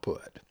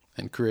output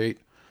and create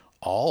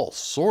all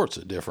sorts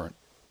of different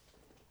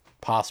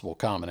possible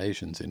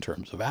combinations in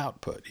terms of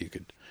output.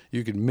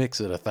 You could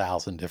mix it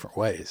 1,000 different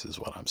ways, is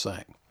what I'm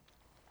saying.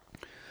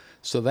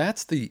 So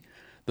that's the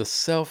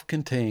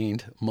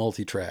self-contained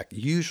multi-track.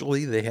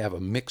 Usually they have a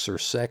mixer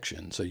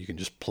section, so you can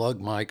just plug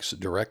mics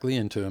directly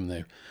into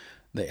them.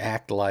 They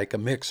act like a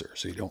mixer,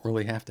 so you don't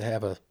really have to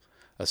have a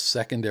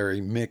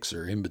secondary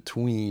mixer in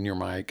between your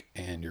mic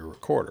and your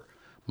recorder.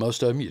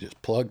 Most of them, you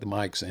just plug the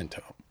mics into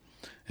them,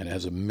 and it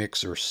has a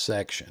mixer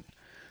section.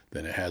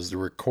 Then it has the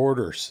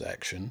recorder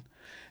section,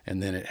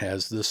 and then it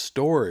has the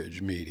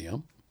storage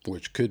medium,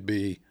 which could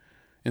be,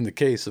 in the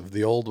case of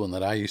the old one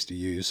that I used to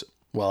use,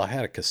 well, I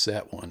had a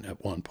cassette one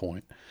at one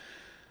point,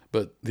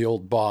 but the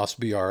old Boss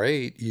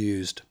BR8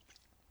 used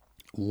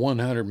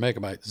 100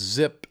 megabyte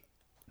zip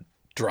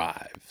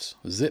drives,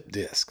 zip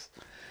disks,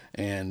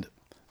 and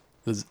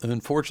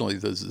unfortunately,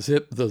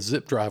 the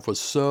zip drive was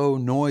so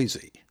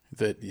noisy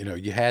that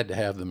you had to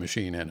have the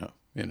machine in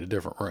a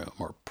different room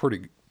or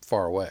pretty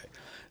far away.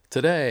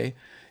 Today,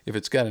 if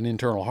it's got an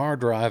internal hard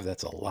drive,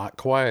 that's a lot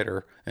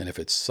quieter, and if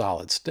it's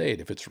solid state,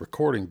 if it's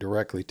recording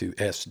directly to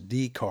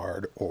SD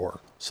card or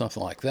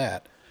something like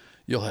that,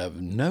 you'll have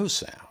no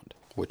sound,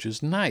 which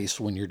is nice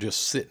when you're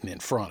just sitting in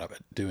front of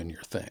it doing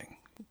your thing,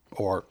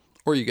 or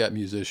you got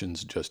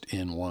musicians just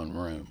in one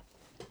room.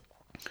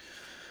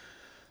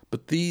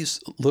 But these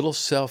little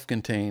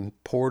self-contained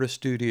Porta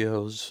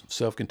Studios,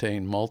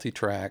 self-contained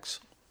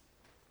multi-tracks,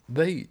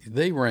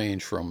 they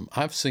range from,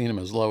 I've seen them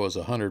as low as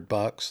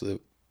 $100.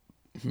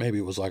 Maybe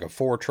it was like a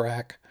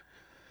 4-track,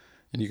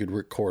 and you could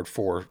record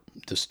 4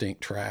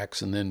 distinct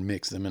tracks and then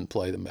mix them and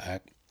play them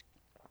back.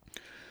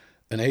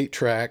 An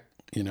 8-track,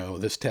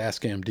 this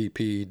Tascam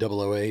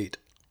DP008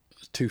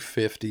 is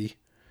 $250.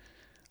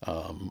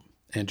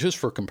 And just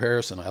for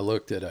comparison, I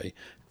looked at a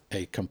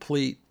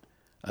Tascam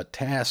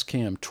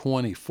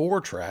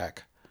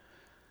 24-track,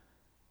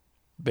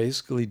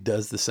 basically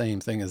does the same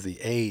thing as the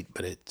 8,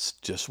 but it's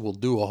just will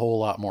do a whole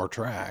lot more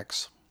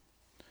tracks.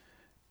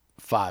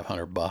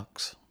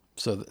 $500.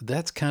 So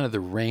that's kind of the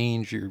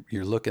range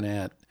you're looking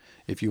at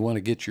if you want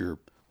to get your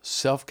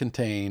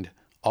self-contained,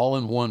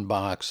 all-in-one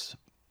box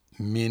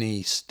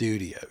mini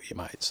studio, you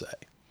might say,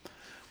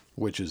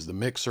 which is the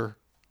mixer,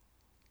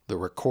 the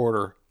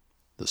recorder,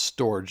 the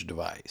storage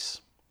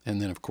device.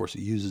 And then, of course,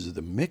 it uses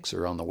the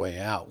mixer on the way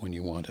out when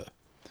you want to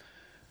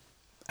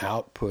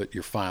output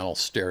your final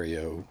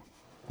stereo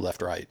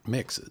left-right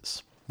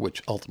mixes,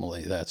 which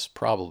ultimately that's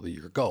probably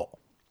your goal,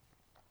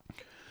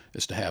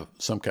 is to have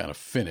some kind of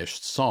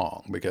finished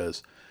song,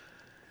 because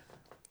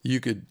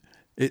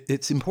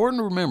it's important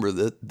to remember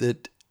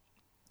that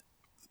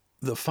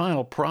the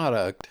final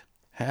product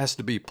has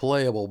to be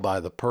playable by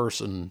the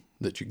person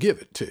that you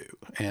give it to.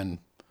 And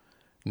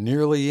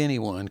nearly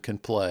anyone can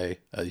play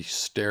a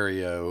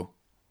stereo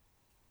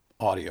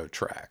audio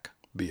track.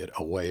 be it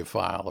a WAV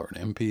file or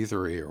an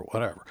MP3 or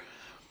whatever.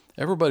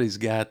 Everybody's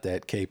got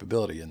that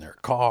capability in their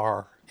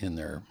car, in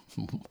their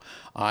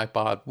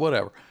iPod,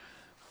 whatever.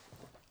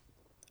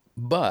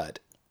 But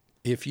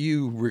if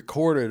you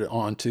recorded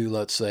onto,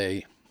 let's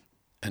say,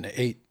 in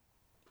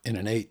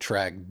an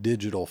 8-track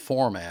digital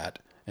format,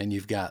 and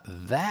you've got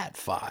that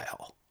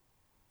file,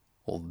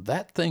 well,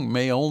 that thing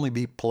may only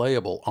be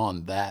playable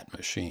on that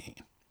machine.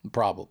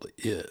 Probably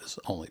is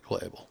only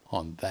playable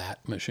on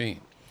that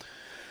machine.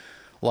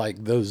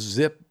 Like those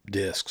zip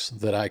discs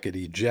that I could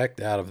eject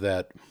out of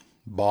that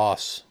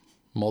Boss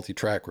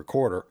multi-track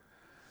recorder,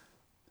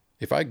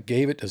 if I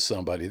gave it to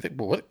somebody,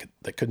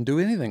 they couldn't do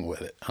anything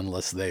with it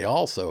unless they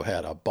also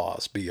had a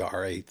Boss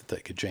BR8 that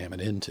they could jam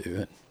it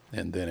into,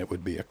 and then it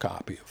would be a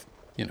copy of,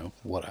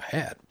 what I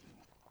had.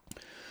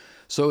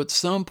 So at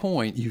some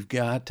point, you've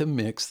got to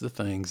mix the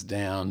things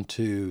down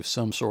to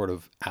some sort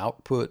of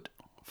output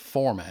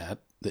format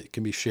that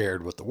can be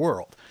shared with the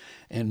world.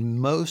 And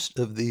most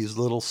of these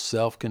little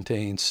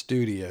self-contained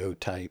studio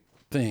type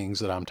things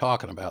that I'm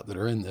talking about that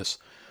are in this,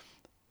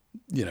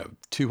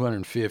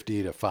 $250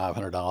 to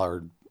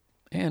 $500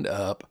 and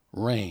up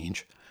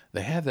range,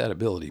 they have that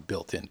ability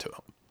built into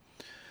them.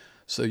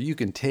 So you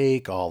can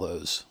take all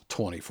those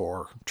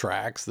 24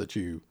 tracks that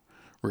you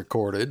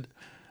recorded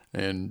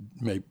and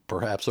maybe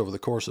perhaps over the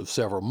course of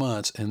several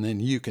months, and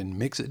then you can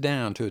mix it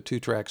down to a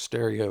 2-track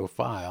stereo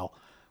file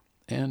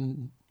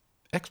and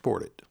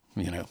export it,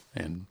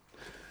 and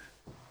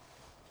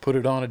put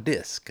it on a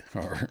disc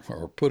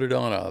or put it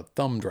on a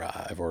thumb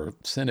drive or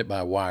send it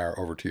by wire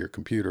over to your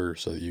computer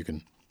so that you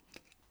can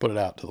put it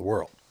out to the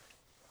world.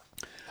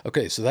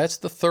 Okay, so that's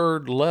the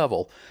third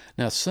level.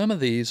 Now, some of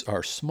these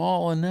are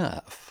small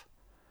enough.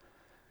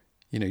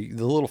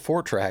 The little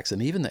 4 tracks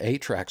and even the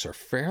 8 tracks are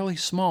fairly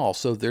small,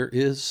 so there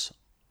is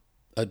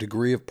a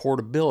degree of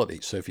portability.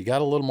 So if you got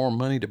a little more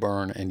money to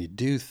burn and you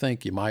do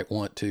think you might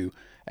want to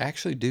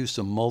actually do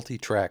some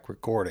multi-track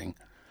recording,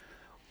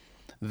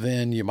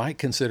 then you might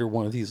consider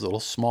one of these little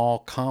small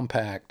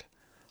compact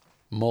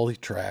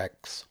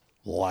multi-tracks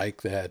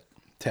like that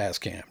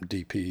Tascam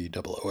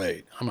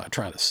DP008. I'm not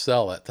trying to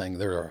sell that thing.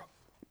 There are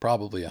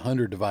probably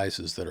 100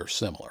 devices that are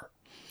similar.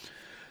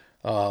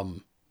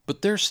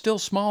 But they're still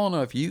small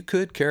enough. You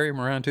could carry them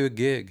around to a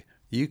gig.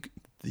 You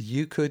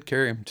could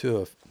carry them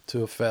to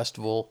a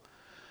festival.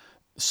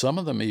 Some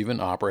of them even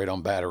operate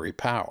on battery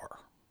power.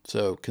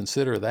 So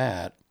consider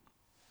that.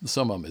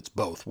 Some of them it's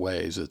both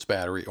ways. It's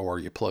battery or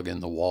you plug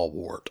in the wall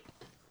wart.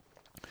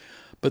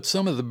 But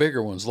some of the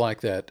bigger ones like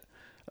that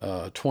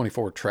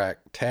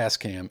 24-track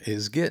Tascam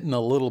is getting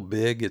a little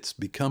big. It's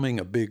becoming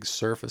a big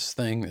surface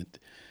thing that,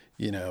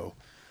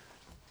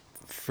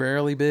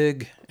 fairly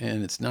big,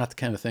 and it's not the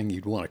kind of thing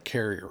you'd want to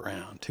carry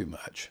around too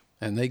much.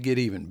 And they get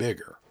even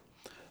bigger.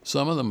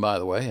 Some of them, by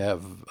the way,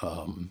 have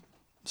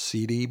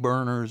CD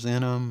burners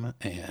in them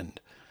and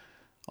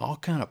all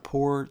kind of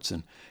ports,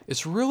 and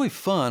it's really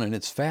fun and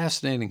it's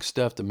fascinating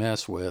stuff to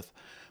mess with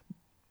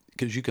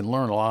because you can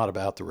learn a lot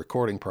about the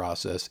recording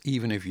process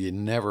even if you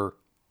never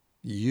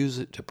use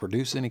it to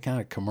produce any kind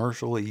of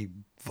commercially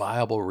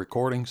viable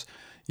recordings.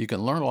 You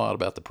can learn a lot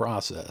about the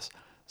process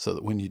so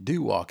that when you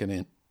do walk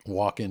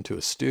into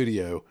a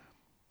studio,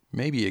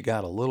 maybe you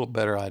got a little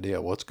better idea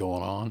of what's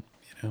going on,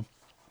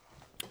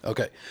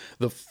 Okay,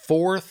 the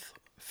fourth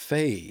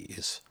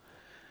phase,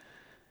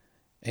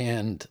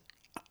 and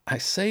I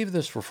save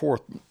this for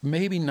fourth,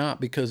 maybe not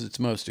because it's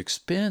most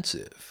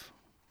expensive,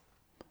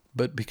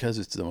 but because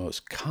it's the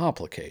most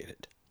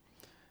complicated.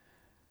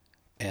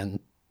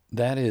 And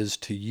that is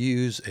to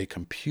use a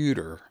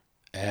computer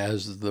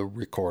as the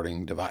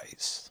recording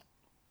device.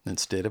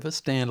 Instead of a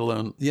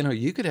standalone,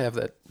 you could have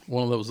that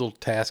one of those little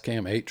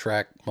Tascam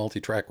 8-track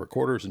multi-track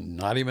recorders and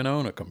not even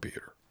own a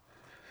computer.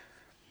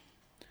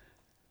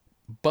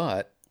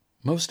 But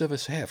most of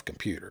us have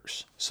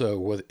computers.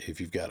 So if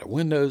you've got a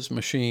Windows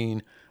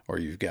machine or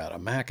you've got a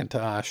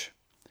Macintosh,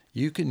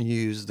 you can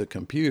use the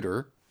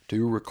computer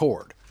to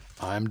record.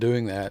 I'm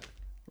doing that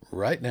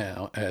right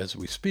now as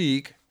we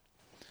speak,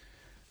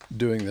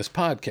 doing this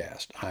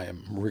podcast. I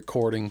am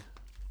recording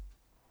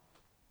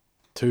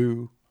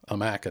to a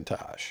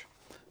Macintosh.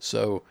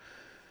 So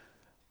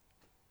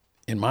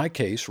in my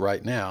case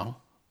right now,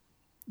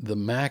 the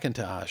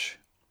Macintosh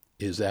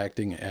is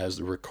acting as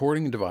the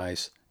recording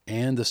device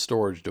and the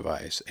storage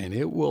device, and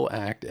it will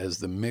act as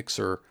the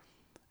mixer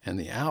and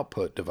the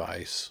output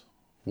device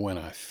when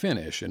I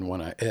finish and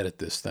when I edit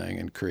this thing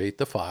and create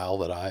the file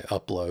that I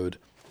upload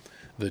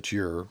that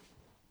you're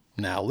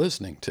now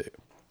listening to.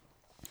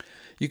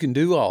 You can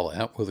do all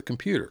that with a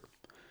computer.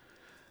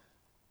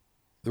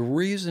 The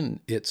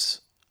reason you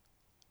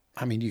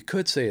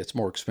could say it's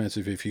more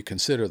expensive if you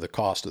consider the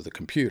cost of the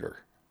computer.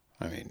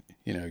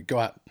 Go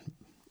out and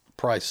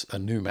price a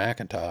new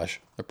Macintosh,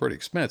 they're pretty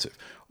expensive.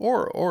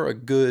 Or a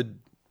good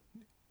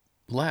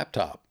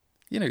laptop.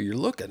 You're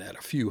looking at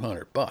a few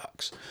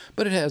 $100,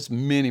 but it has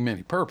many,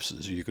 many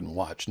purposes. You can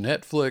watch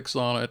Netflix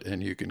on it,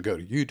 and you can go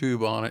to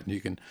YouTube on it, and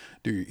you can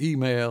do your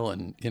email,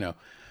 and,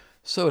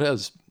 so it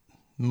has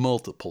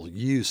multiple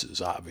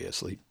uses,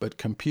 obviously, but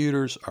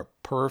computers are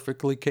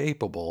perfectly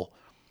capable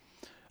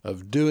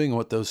of doing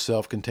what those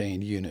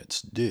self-contained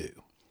units do.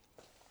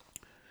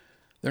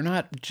 They're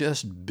not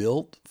just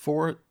built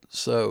for it,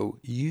 so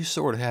you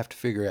sort of have to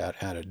figure out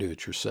how to do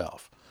it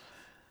yourself.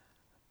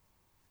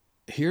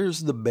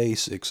 Here's the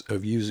basics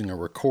of using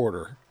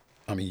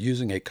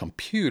using a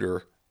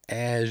computer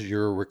as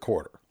your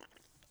recorder.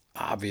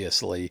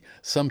 Obviously,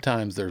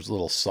 sometimes there's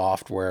little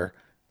software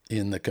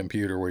in the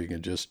computer where you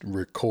can just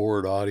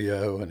record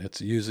audio, and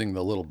it's using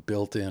the little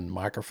built-in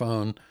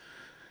microphone.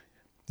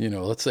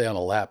 Let's say on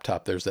a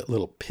laptop there's that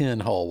little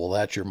pinhole. Well,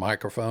 that's your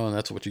microphone.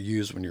 That's what you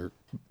use when you're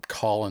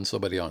calling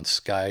somebody on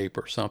Skype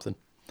or something.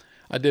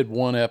 I did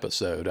one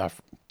episode. I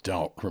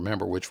don't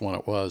remember which one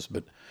it was,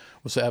 but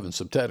was having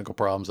some technical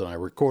problems, and I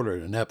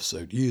recorded an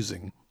episode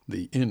using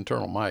the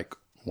internal mic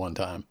one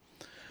time.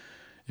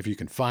 If you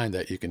can find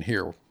that, you can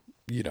hear,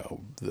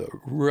 the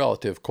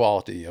relative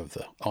quality of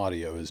the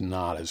audio is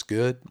not as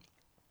good.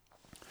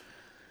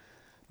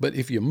 But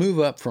if you move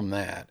up from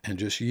that and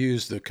just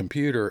use the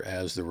computer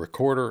as the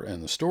recorder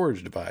and the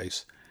storage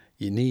device,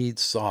 you need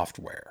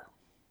software.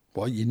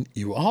 Well,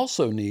 you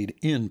also need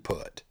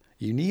input.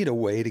 You need a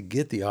way to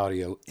get the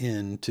audio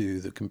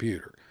into the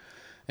computer.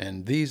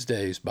 And these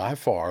days, by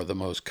far, the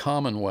most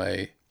common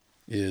way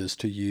is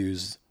to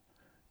use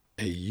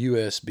a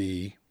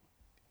USB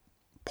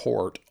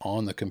port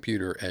on the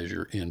computer as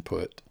your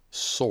input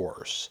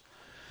source.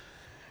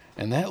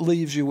 And that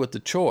leaves you with the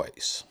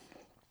choice.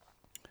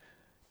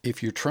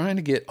 If you're trying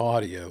to get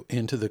audio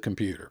into the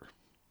computer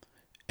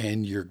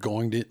and you're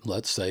going to,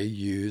 let's say,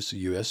 use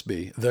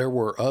USB, there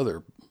were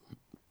other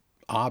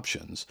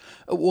options.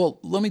 Well,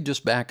 let me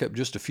just back up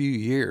just a few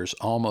years.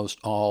 Almost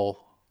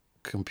all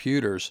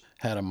computers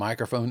had a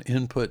microphone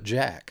input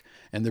jack,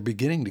 and they're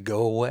beginning to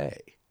go away.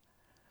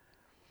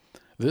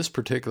 This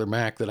particular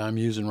Mac that I'm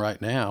using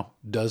right now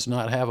does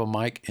not have a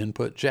mic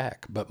input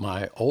jack, but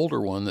my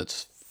older one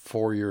that's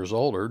 4 years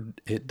older,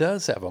 it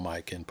does have a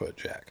mic input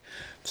jack.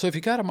 So if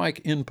you got a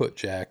mic input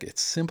jack, it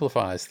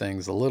simplifies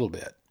things a little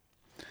bit.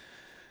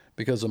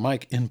 Because a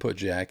mic input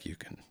jack, you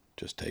can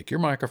just take your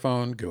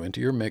microphone, go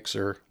into your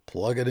mixer,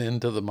 plug it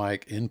into the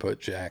mic input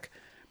jack,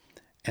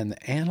 and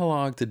the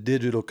analog to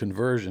digital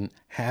conversion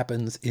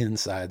happens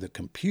inside the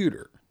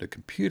computer. The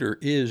computer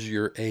is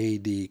your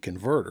AD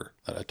converter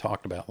that I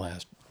talked about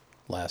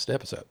last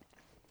episode.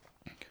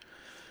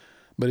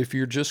 But if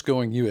you're just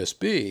going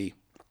USB,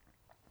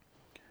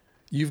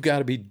 you've got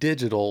to be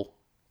digital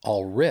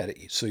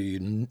already. So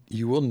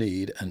you will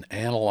need an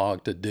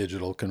analog to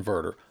digital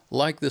converter,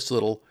 like this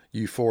little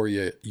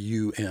Euphoria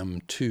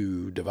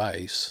UM2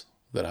 device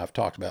that I've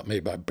talked about,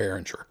 made by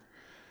Behringer.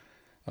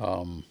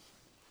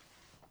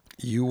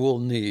 You will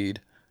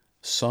need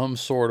some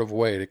sort of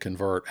way to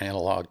convert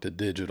analog to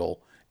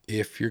digital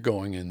if you're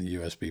going in the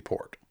USB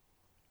port.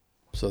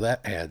 So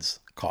that adds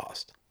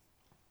cost.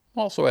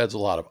 Also adds a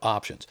lot of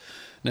options.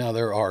 Now,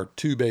 there are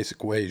two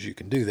basic ways you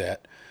can do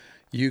that.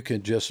 You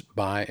can just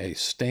buy a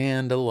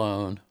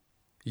standalone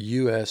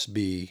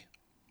USB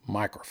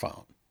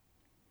microphone.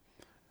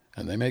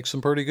 And they make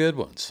some pretty good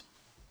ones.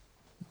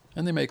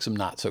 And they make some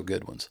not so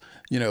good ones.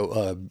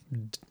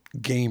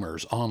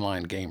 Gamers,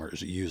 online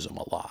gamers use them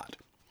a lot.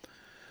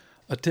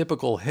 A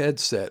typical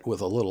headset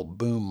with a little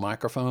boom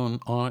microphone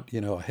on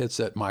it, a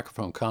headset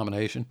microphone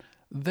combination,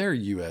 they're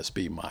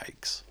USB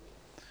mics.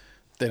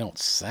 They don't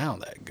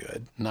sound that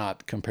good,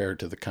 not compared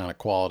to the kind of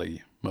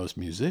quality most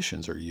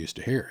musicians are used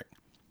to hearing.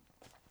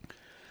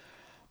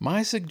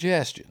 My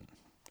suggestion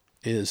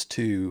is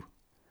to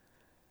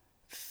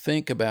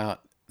think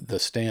about the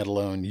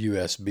standalone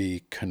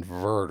USB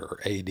converter,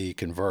 AD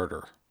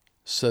converter,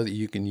 so that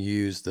you can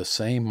use the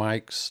same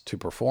mics to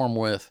perform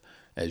with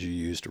as you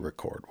use to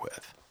record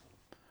with.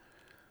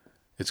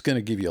 It's going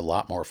to give you a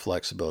lot more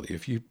flexibility.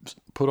 If you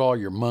put all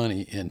your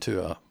money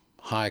into a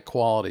high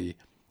quality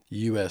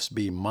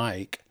USB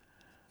mic,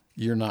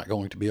 you're not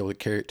going to be able to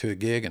carry it to a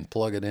gig and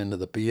plug it into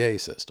the PA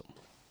system.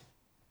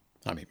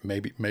 I mean,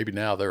 maybe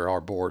now there are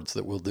boards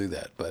that will do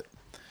that, but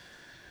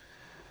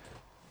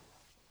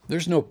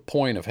there's no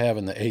point of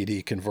having the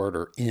AD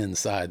converter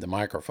inside the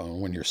microphone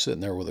when you're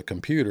sitting there with a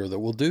computer that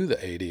will do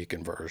the AD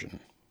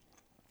conversion.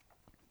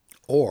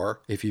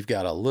 Or if you've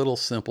got a little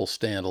simple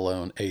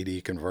standalone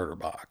AD converter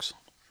box.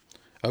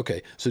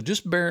 Okay, so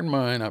just bear in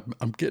mind,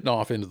 I'm getting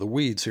off into the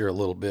weeds here a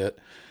little bit,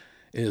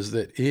 is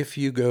that if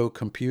you go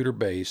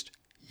computer-based,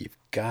 you've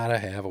got to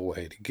have a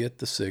way to get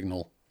the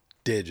signal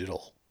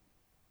digital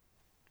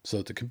so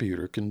that the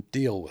computer can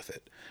deal with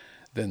it.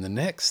 Then the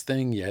next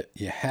thing you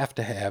have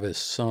to have is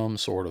some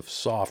sort of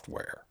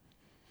software.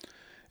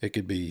 It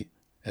could be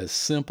as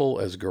simple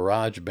as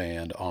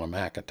GarageBand on a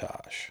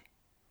Macintosh.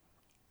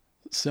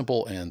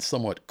 Simple and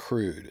somewhat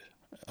crude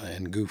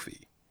and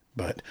goofy,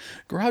 but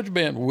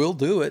GarageBand will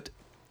do it.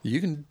 You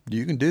can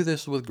do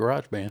this with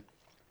GarageBand.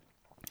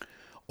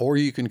 Or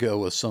you can go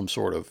with some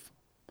sort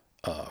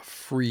of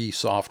free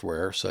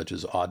software such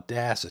as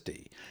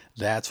Audacity.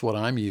 That's what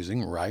I'm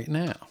using right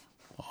now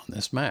on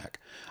this Mac.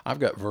 I've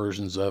got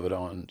versions of it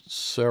on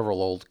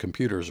several old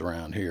computers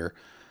around here.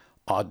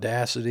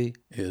 Audacity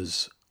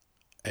is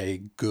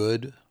a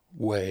good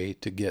way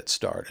to get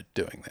started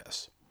doing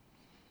this.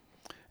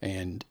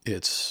 and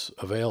it's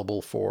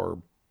available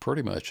for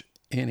pretty much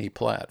any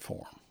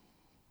platform.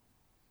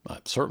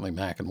 Certainly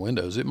Mac and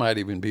Windows. It might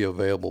even be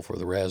available for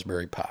the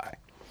Raspberry Pi.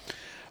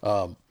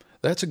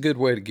 That's a good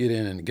way to get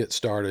in and get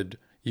started.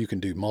 You can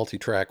do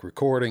multi-track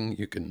recording.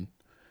 You can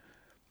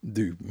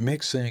do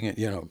mixing,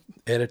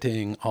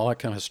 editing, all that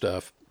kind of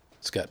stuff.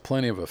 It's got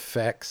plenty of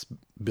effects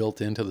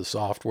built into the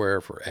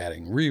software for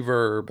adding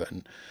reverb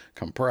and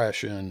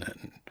compression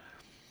and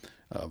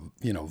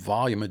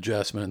volume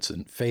adjustments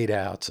and fade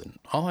outs and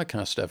all that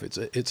kind of stuff.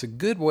 It's a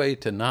good way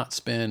to not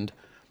spend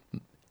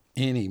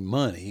any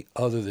money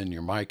other than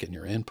your mic and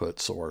your input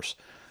source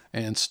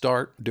and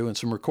start doing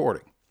some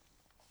recording.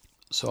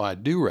 So I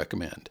do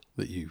recommend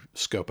that you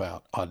scope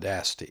out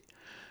Audacity.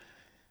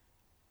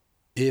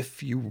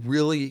 If you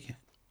really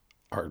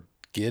are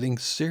getting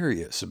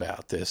serious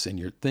about this and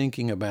you're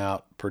thinking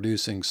about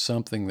producing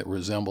something that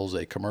resembles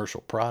a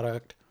commercial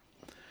product,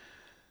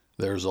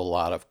 there's a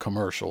lot of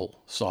commercial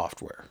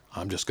software.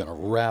 I'm just going to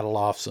rattle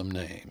off some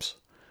names.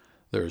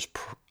 There's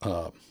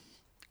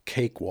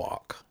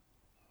Cakewalk.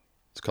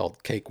 It's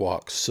called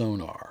Cakewalk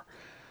Sonar.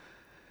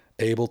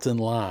 Ableton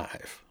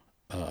Live.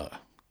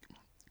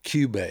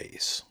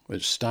 Cubase,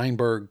 which is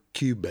Steinberg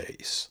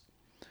Cubase.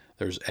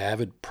 There's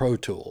Avid Pro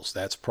Tools.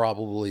 That's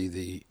probably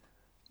the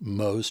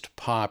most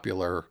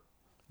popular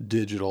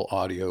digital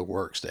audio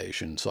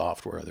workstation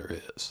software there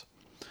is.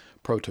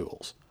 Pro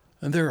Tools.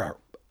 And there are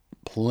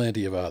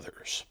plenty of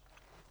others.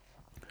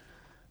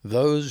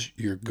 Those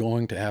you're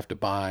going to have to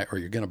buy, or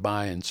you're going to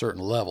buy in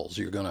certain levels.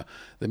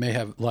 They may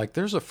have,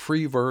 there's a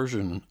free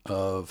version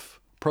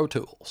of Pro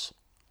Tools.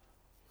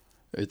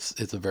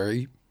 It's a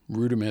very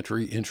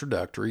rudimentary,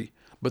 introductory,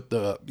 but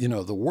the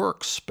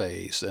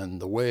workspace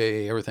and the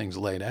way everything's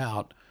laid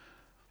out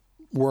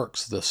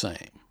works the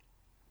same.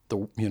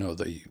 The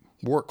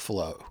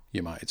workflow,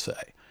 you might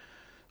say.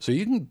 So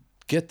you can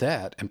get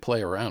that and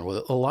play around with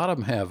it. A lot of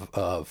them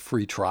have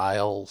free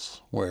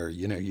trials where,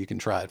 you can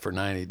try it for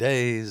 90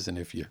 days. And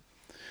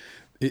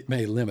it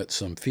may limit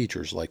some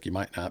features, like you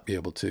might not be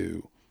able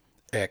to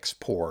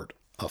export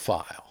a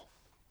file,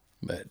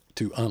 but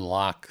to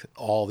unlock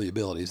all the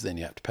abilities, then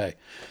you have to pay.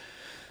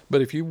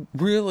 But if you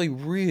really,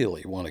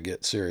 really want to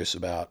get serious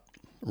about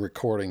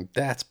recording,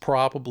 that's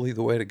probably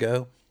the way to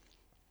go.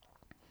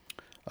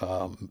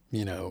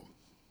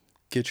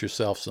 Get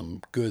yourself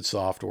some good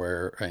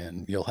software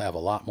and you'll have a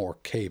lot more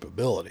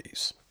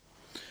capabilities.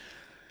 I'm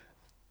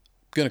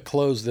going to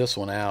close this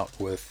one out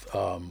with,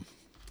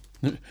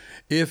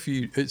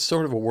 it's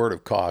sort of a word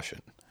of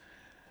caution.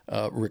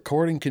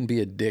 Recording can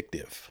be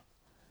addictive.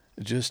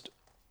 Just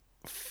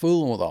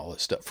fooling with all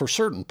this stuff for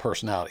certain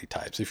personality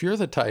types. If you're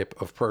the type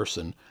of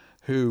person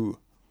who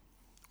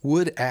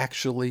would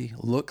actually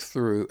look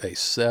through a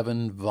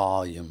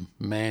 7-volume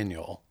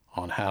manual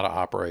on how to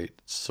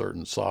operate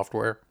certain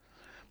software,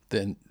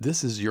 then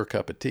this is your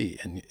cup of tea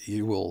and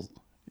you'll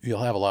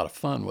have a lot of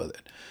fun with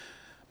it.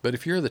 But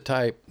if you're the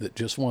type that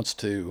just wants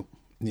to,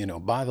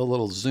 buy the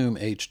little Zoom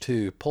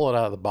H2, pull it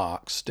out of the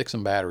box, stick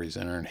some batteries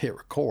in there and hit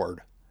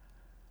record,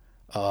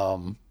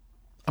 that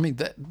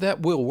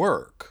will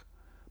work.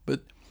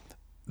 But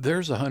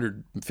there's a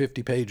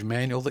 150-page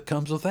manual that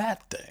comes with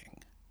that thing.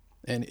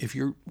 And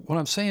what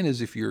I'm saying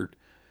is, if you're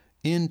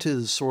into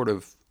the sort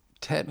of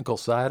technical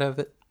side of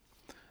it,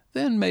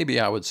 then maybe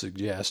I would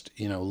suggest,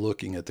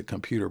 looking at the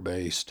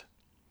computer-based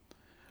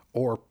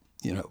or,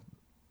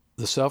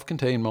 the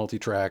self-contained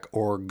multi-track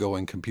or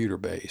going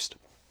computer-based.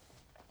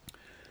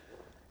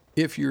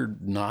 If you're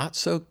not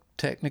so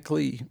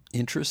technically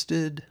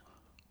interested,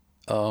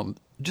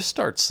 just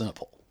start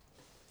simple.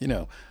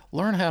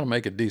 Learn how to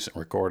make a decent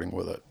recording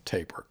with a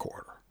tape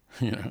recorder,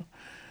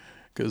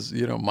 because,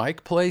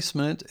 mic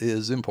placement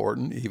is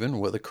important even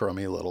with a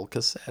crummy little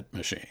cassette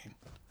machine.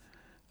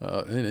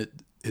 And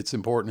it's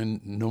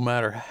important no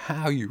matter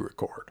how you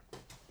record.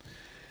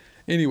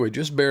 Anyway,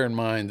 just bear in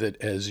mind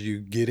that as you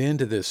get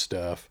into this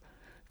stuff,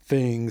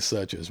 things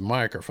such as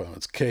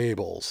microphones,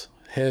 cables,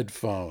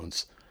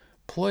 headphones,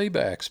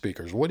 playback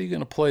speakers, what are you going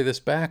to play this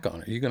back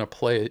on? Are you going to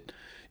play it,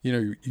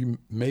 you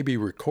may be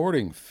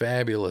recording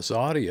fabulous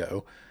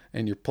audio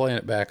and you're playing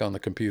it back on the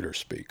computer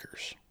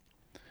speakers.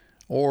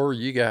 Or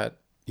you got,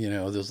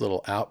 this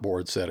little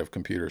outboard set of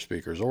computer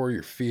speakers, or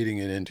you're feeding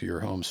it into your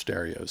home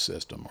stereo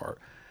system, or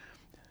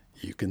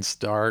you can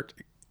start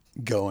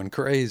going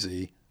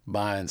crazy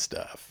buying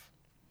stuff.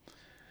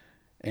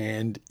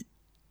 And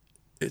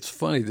it's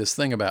funny, this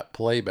thing about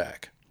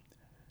playback.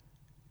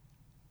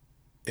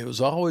 It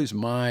was always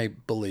my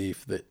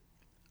belief that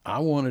I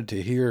wanted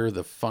to hear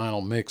the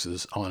final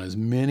mixes on as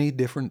many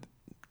different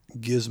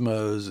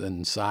gizmos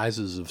and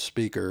sizes of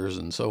speakers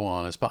and so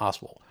on as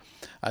possible.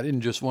 I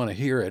didn't just want to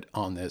hear it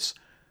on this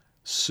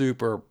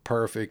super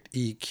perfect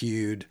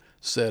EQ'd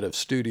set of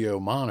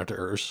studio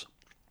monitors,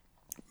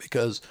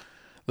 because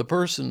the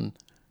person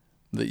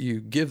that you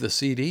give the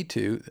CD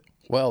to,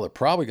 well, they're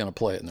probably going to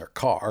play it in their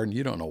car, and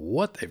you don't know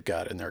what they've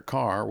got in their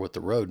car with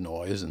the road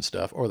noise and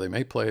stuff, or they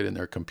may play it in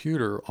their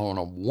computer on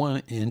a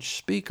 1-inch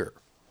speaker,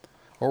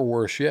 or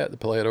worse yet, they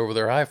play it over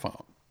their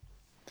iPhone.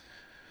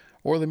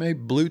 Or they may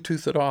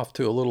Bluetooth it off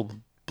to a little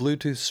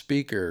Bluetooth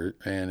speaker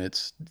and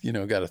it's,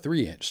 got a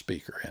 3-inch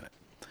speaker in it.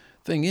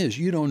 Thing is,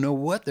 you don't know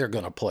what they're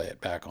going to play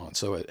it back on.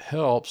 So it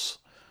helps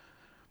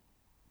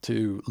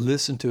to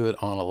listen to it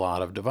on a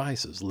lot of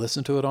devices.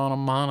 Listen to it on a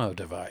mono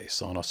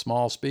device, on a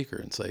small speaker,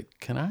 and say,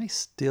 can I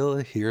still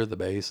hear the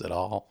bass at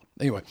all?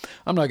 Anyway,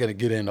 I'm not going to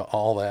get into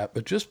all that,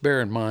 but just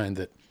bear in mind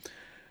that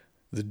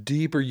the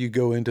deeper you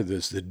go into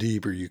this, the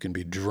deeper you can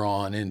be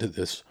drawn into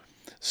this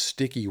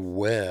sticky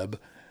web,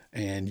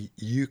 and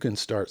you can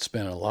start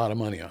spending a lot of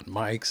money on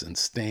mics and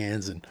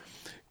stands and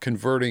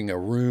converting a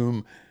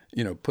room,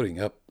 putting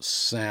up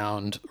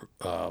sound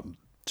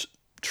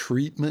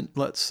treatment,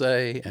 let's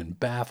say, and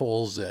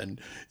baffles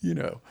and,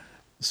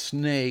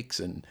 snakes,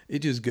 and it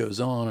just goes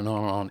on and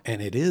on and on.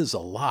 And it is a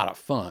lot of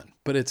fun,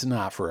 but it's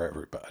not for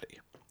everybody.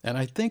 And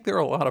I think there are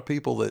a lot of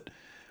people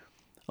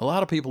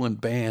in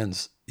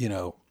bands,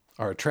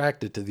 are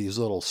attracted to these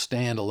little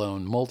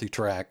standalone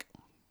multi-track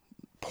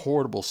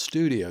portable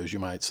studios, you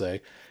might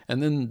say,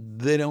 and then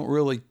they don't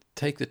really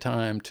take the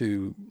time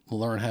to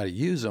learn how to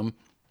use them,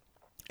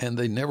 and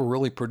they never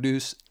really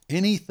produce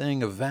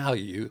anything of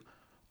value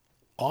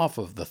off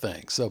of the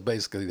thing. So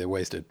basically they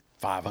wasted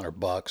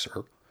 $500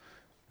 or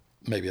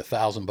maybe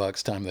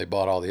 $1,000 time they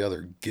bought all the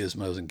other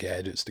gizmos and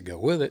gadgets to go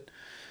with it.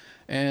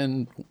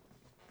 And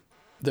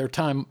their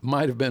time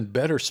might have been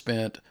better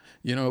spent,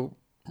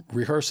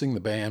 rehearsing the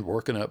band,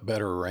 working up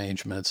better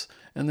arrangements,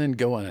 and then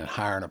going and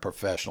hiring a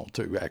professional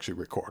to actually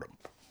record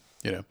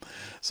them,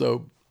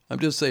 So I'm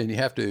just saying you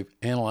have to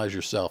analyze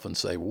yourself and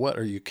say, what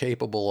are you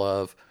capable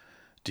of?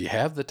 Do you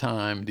have the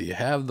time? Do you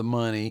have the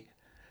money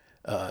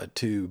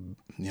to,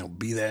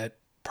 be that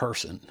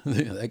person,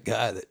 that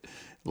guy that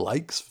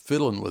likes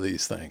fiddling with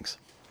these things?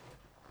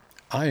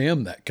 I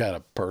am that kind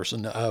of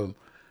person,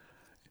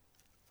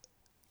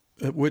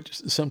 which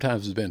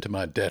sometimes has been to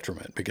my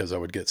detriment because I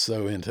would get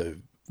so into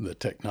the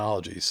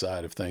technology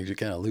side of things, you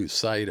kind of lose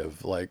sight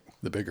of like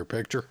the bigger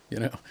picture,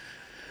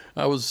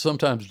 I was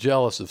sometimes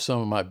jealous of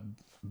some of my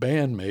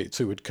bandmates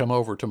who would come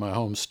over to my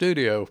home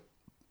studio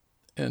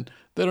and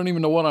they don't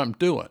even know what I'm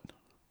doing.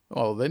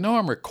 Well, they know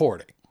I'm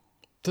recording.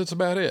 That's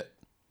about it.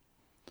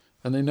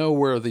 And they know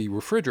where the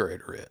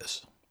refrigerator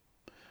is.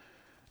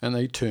 And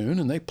they tune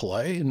and they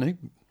play and they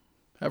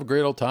have a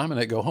great old time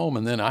and they go home.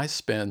 And then I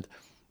spend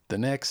the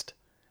next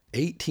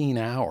 18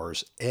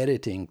 hours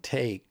editing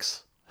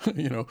takes,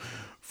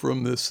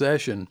 from this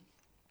session,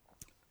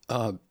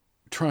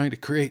 trying to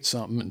create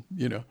something,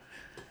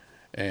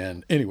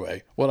 And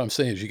anyway, what I'm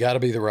saying is you got to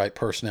be the right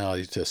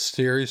personality to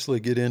seriously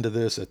get into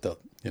this at the,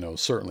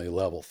 certainly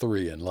level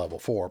 3 and level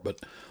 4,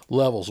 but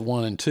levels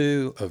 1 and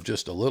 2 of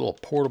just a little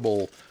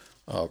portable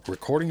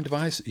recording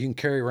device that you can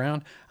carry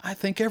around. I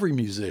think every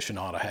musician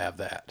ought to have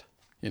that,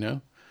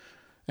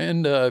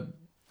 And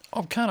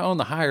I'm kind of on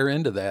the higher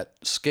end of that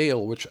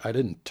scale, which I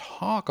didn't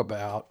talk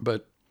about,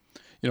 but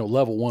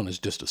level 1 is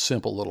just a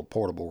simple little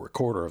portable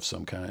recorder of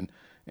some kind,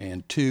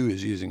 and 2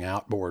 is using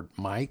outboard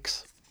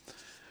mics.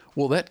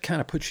 Well, that kind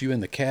of puts you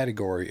in the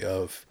category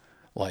of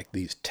like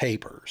these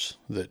tapers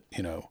that,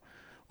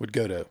 would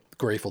go to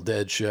Grateful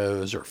Dead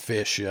shows or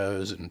Fish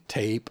shows and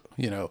tape,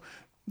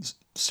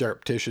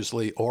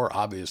 surreptitiously, or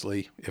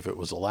obviously, if it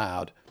was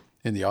allowed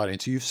in the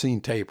audience. You've seen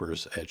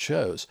tapers at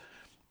shows.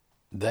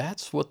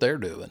 That's what they're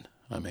doing.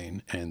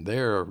 And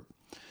they're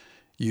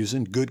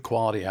using good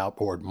quality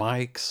outboard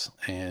mics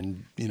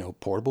and,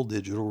 portable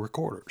digital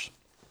recorders.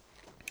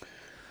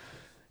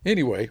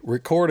 Anyway,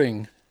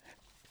 recording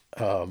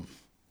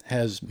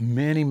has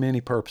many, many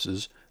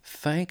purposes.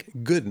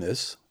 Thank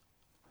goodness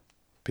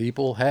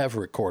people have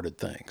recorded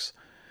things.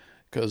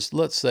 Because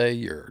let's say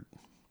you're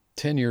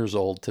 10 years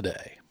old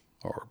today,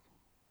 or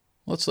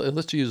let's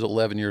use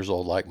 11 years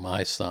old like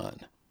my son.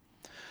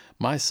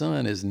 My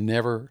son is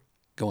never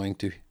going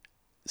to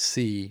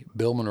see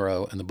Bill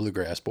Monroe and the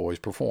Bluegrass Boys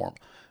perform,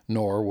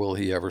 nor will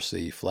he ever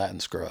see Flatt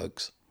and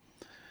Scruggs,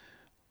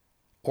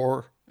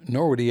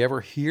 nor would he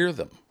ever hear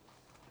them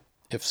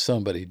if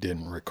somebody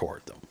didn't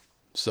record them.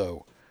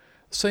 So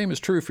the same is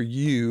true for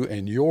you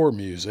and your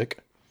music.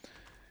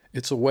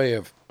 It's a way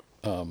of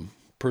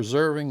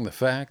preserving the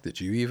fact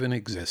that you even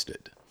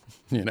existed,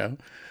 and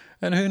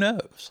who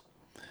knows?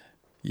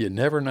 You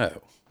never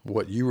know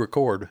what you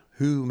record,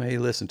 who may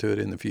listen to it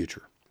in the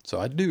future. So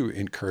I do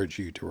encourage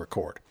you to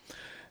record.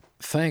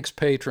 Thanks,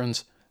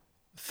 patrons.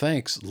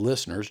 Thanks,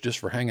 listeners, just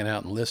for hanging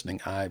out and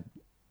listening. I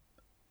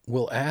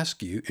will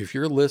ask you, if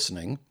you're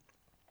listening,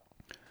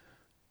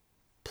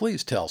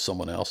 please tell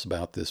someone else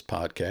about this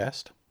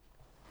podcast.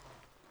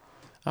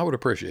 I would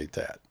appreciate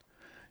that.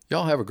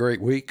 Y'all have a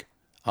great week.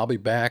 I'll be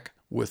back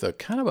with a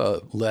kind of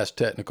a less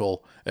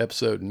technical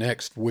episode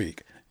next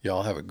week.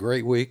 Y'all have a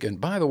great week.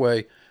 And by the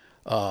way,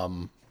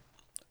 I'm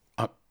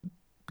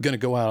going to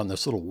go out on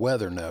this little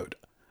weather note.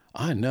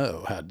 I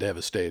know how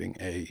devastating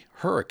a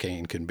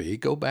hurricane can be.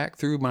 Go back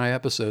through my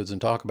episodes and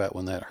talk about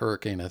when that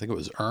hurricane, I think it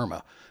was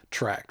Irma,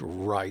 tracked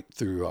right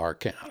through our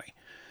county.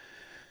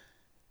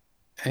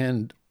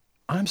 And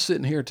I'm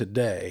sitting here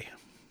today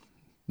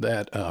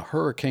that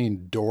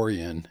Hurricane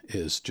Dorian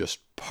is just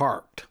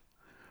parked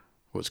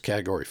was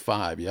Category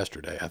 5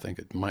 yesterday. I think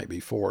it might be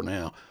 4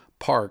 now.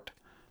 Parked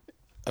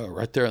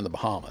right there in the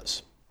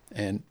Bahamas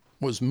and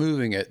was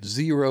moving at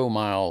 0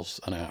 miles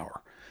an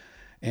hour.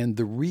 And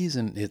the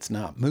reason it's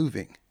not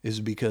moving is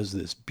because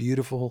this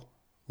beautiful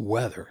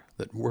weather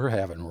that we're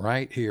having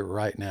right here,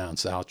 right now in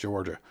South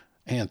Georgia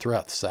and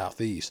throughout the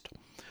Southeast.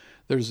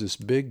 There's this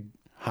big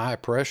high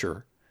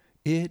pressure.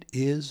 It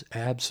is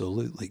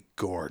absolutely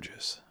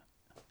gorgeous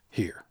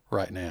here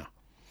right now.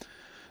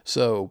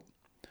 So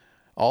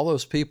all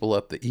those people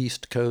up the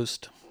East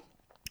Coast,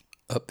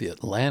 up the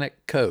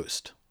Atlantic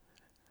coast,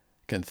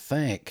 can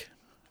thank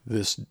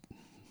this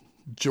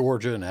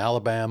Georgia and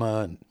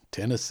Alabama and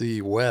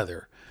Tennessee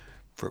weather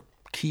for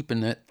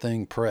keeping that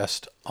thing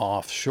pressed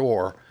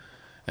offshore.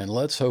 And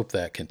let's hope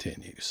that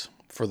continues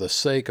for the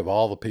sake of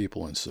all the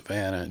people in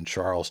Savannah and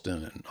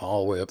Charleston and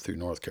all the way up through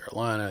North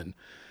Carolina. And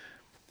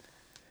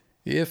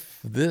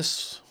if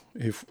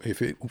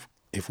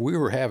we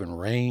were having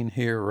rain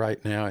here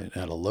right now and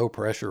at a low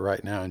pressure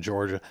right now in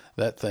Georgia,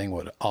 that thing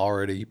would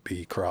already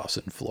be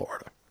crossing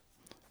Florida.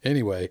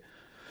 Anyway,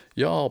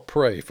 y'all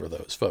pray for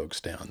those folks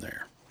down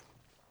there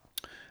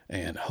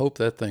and hope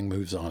that thing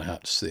moves on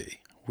out to sea.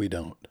 We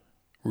don't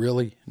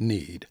really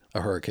need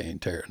a hurricane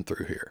tearing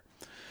through here.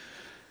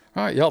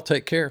 All right, y'all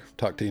take care.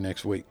 Talk to you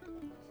next week.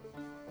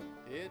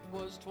 It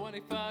was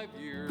 25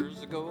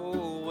 years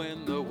ago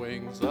when the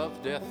wings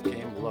of death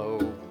came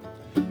low,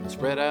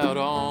 spread out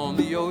on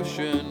the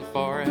ocean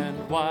far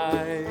and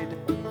wide.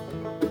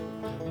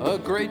 A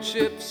great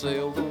ship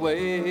sailed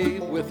away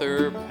with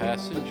her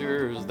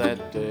passengers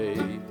that day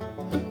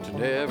to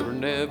never,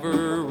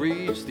 never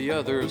reach the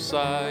other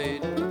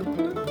side.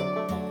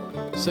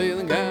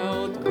 Sailing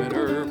out the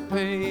winter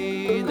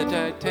pain, the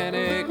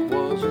Titanic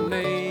was her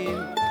name,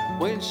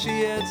 when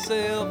she had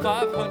sailed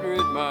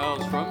 500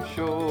 miles from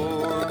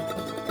shore.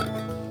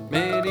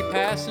 Many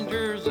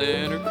passengers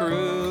and her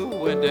crew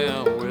went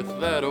down with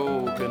that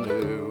old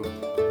canoe.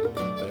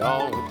 They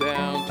all went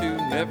down to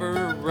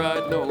never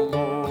ride no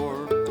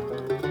more.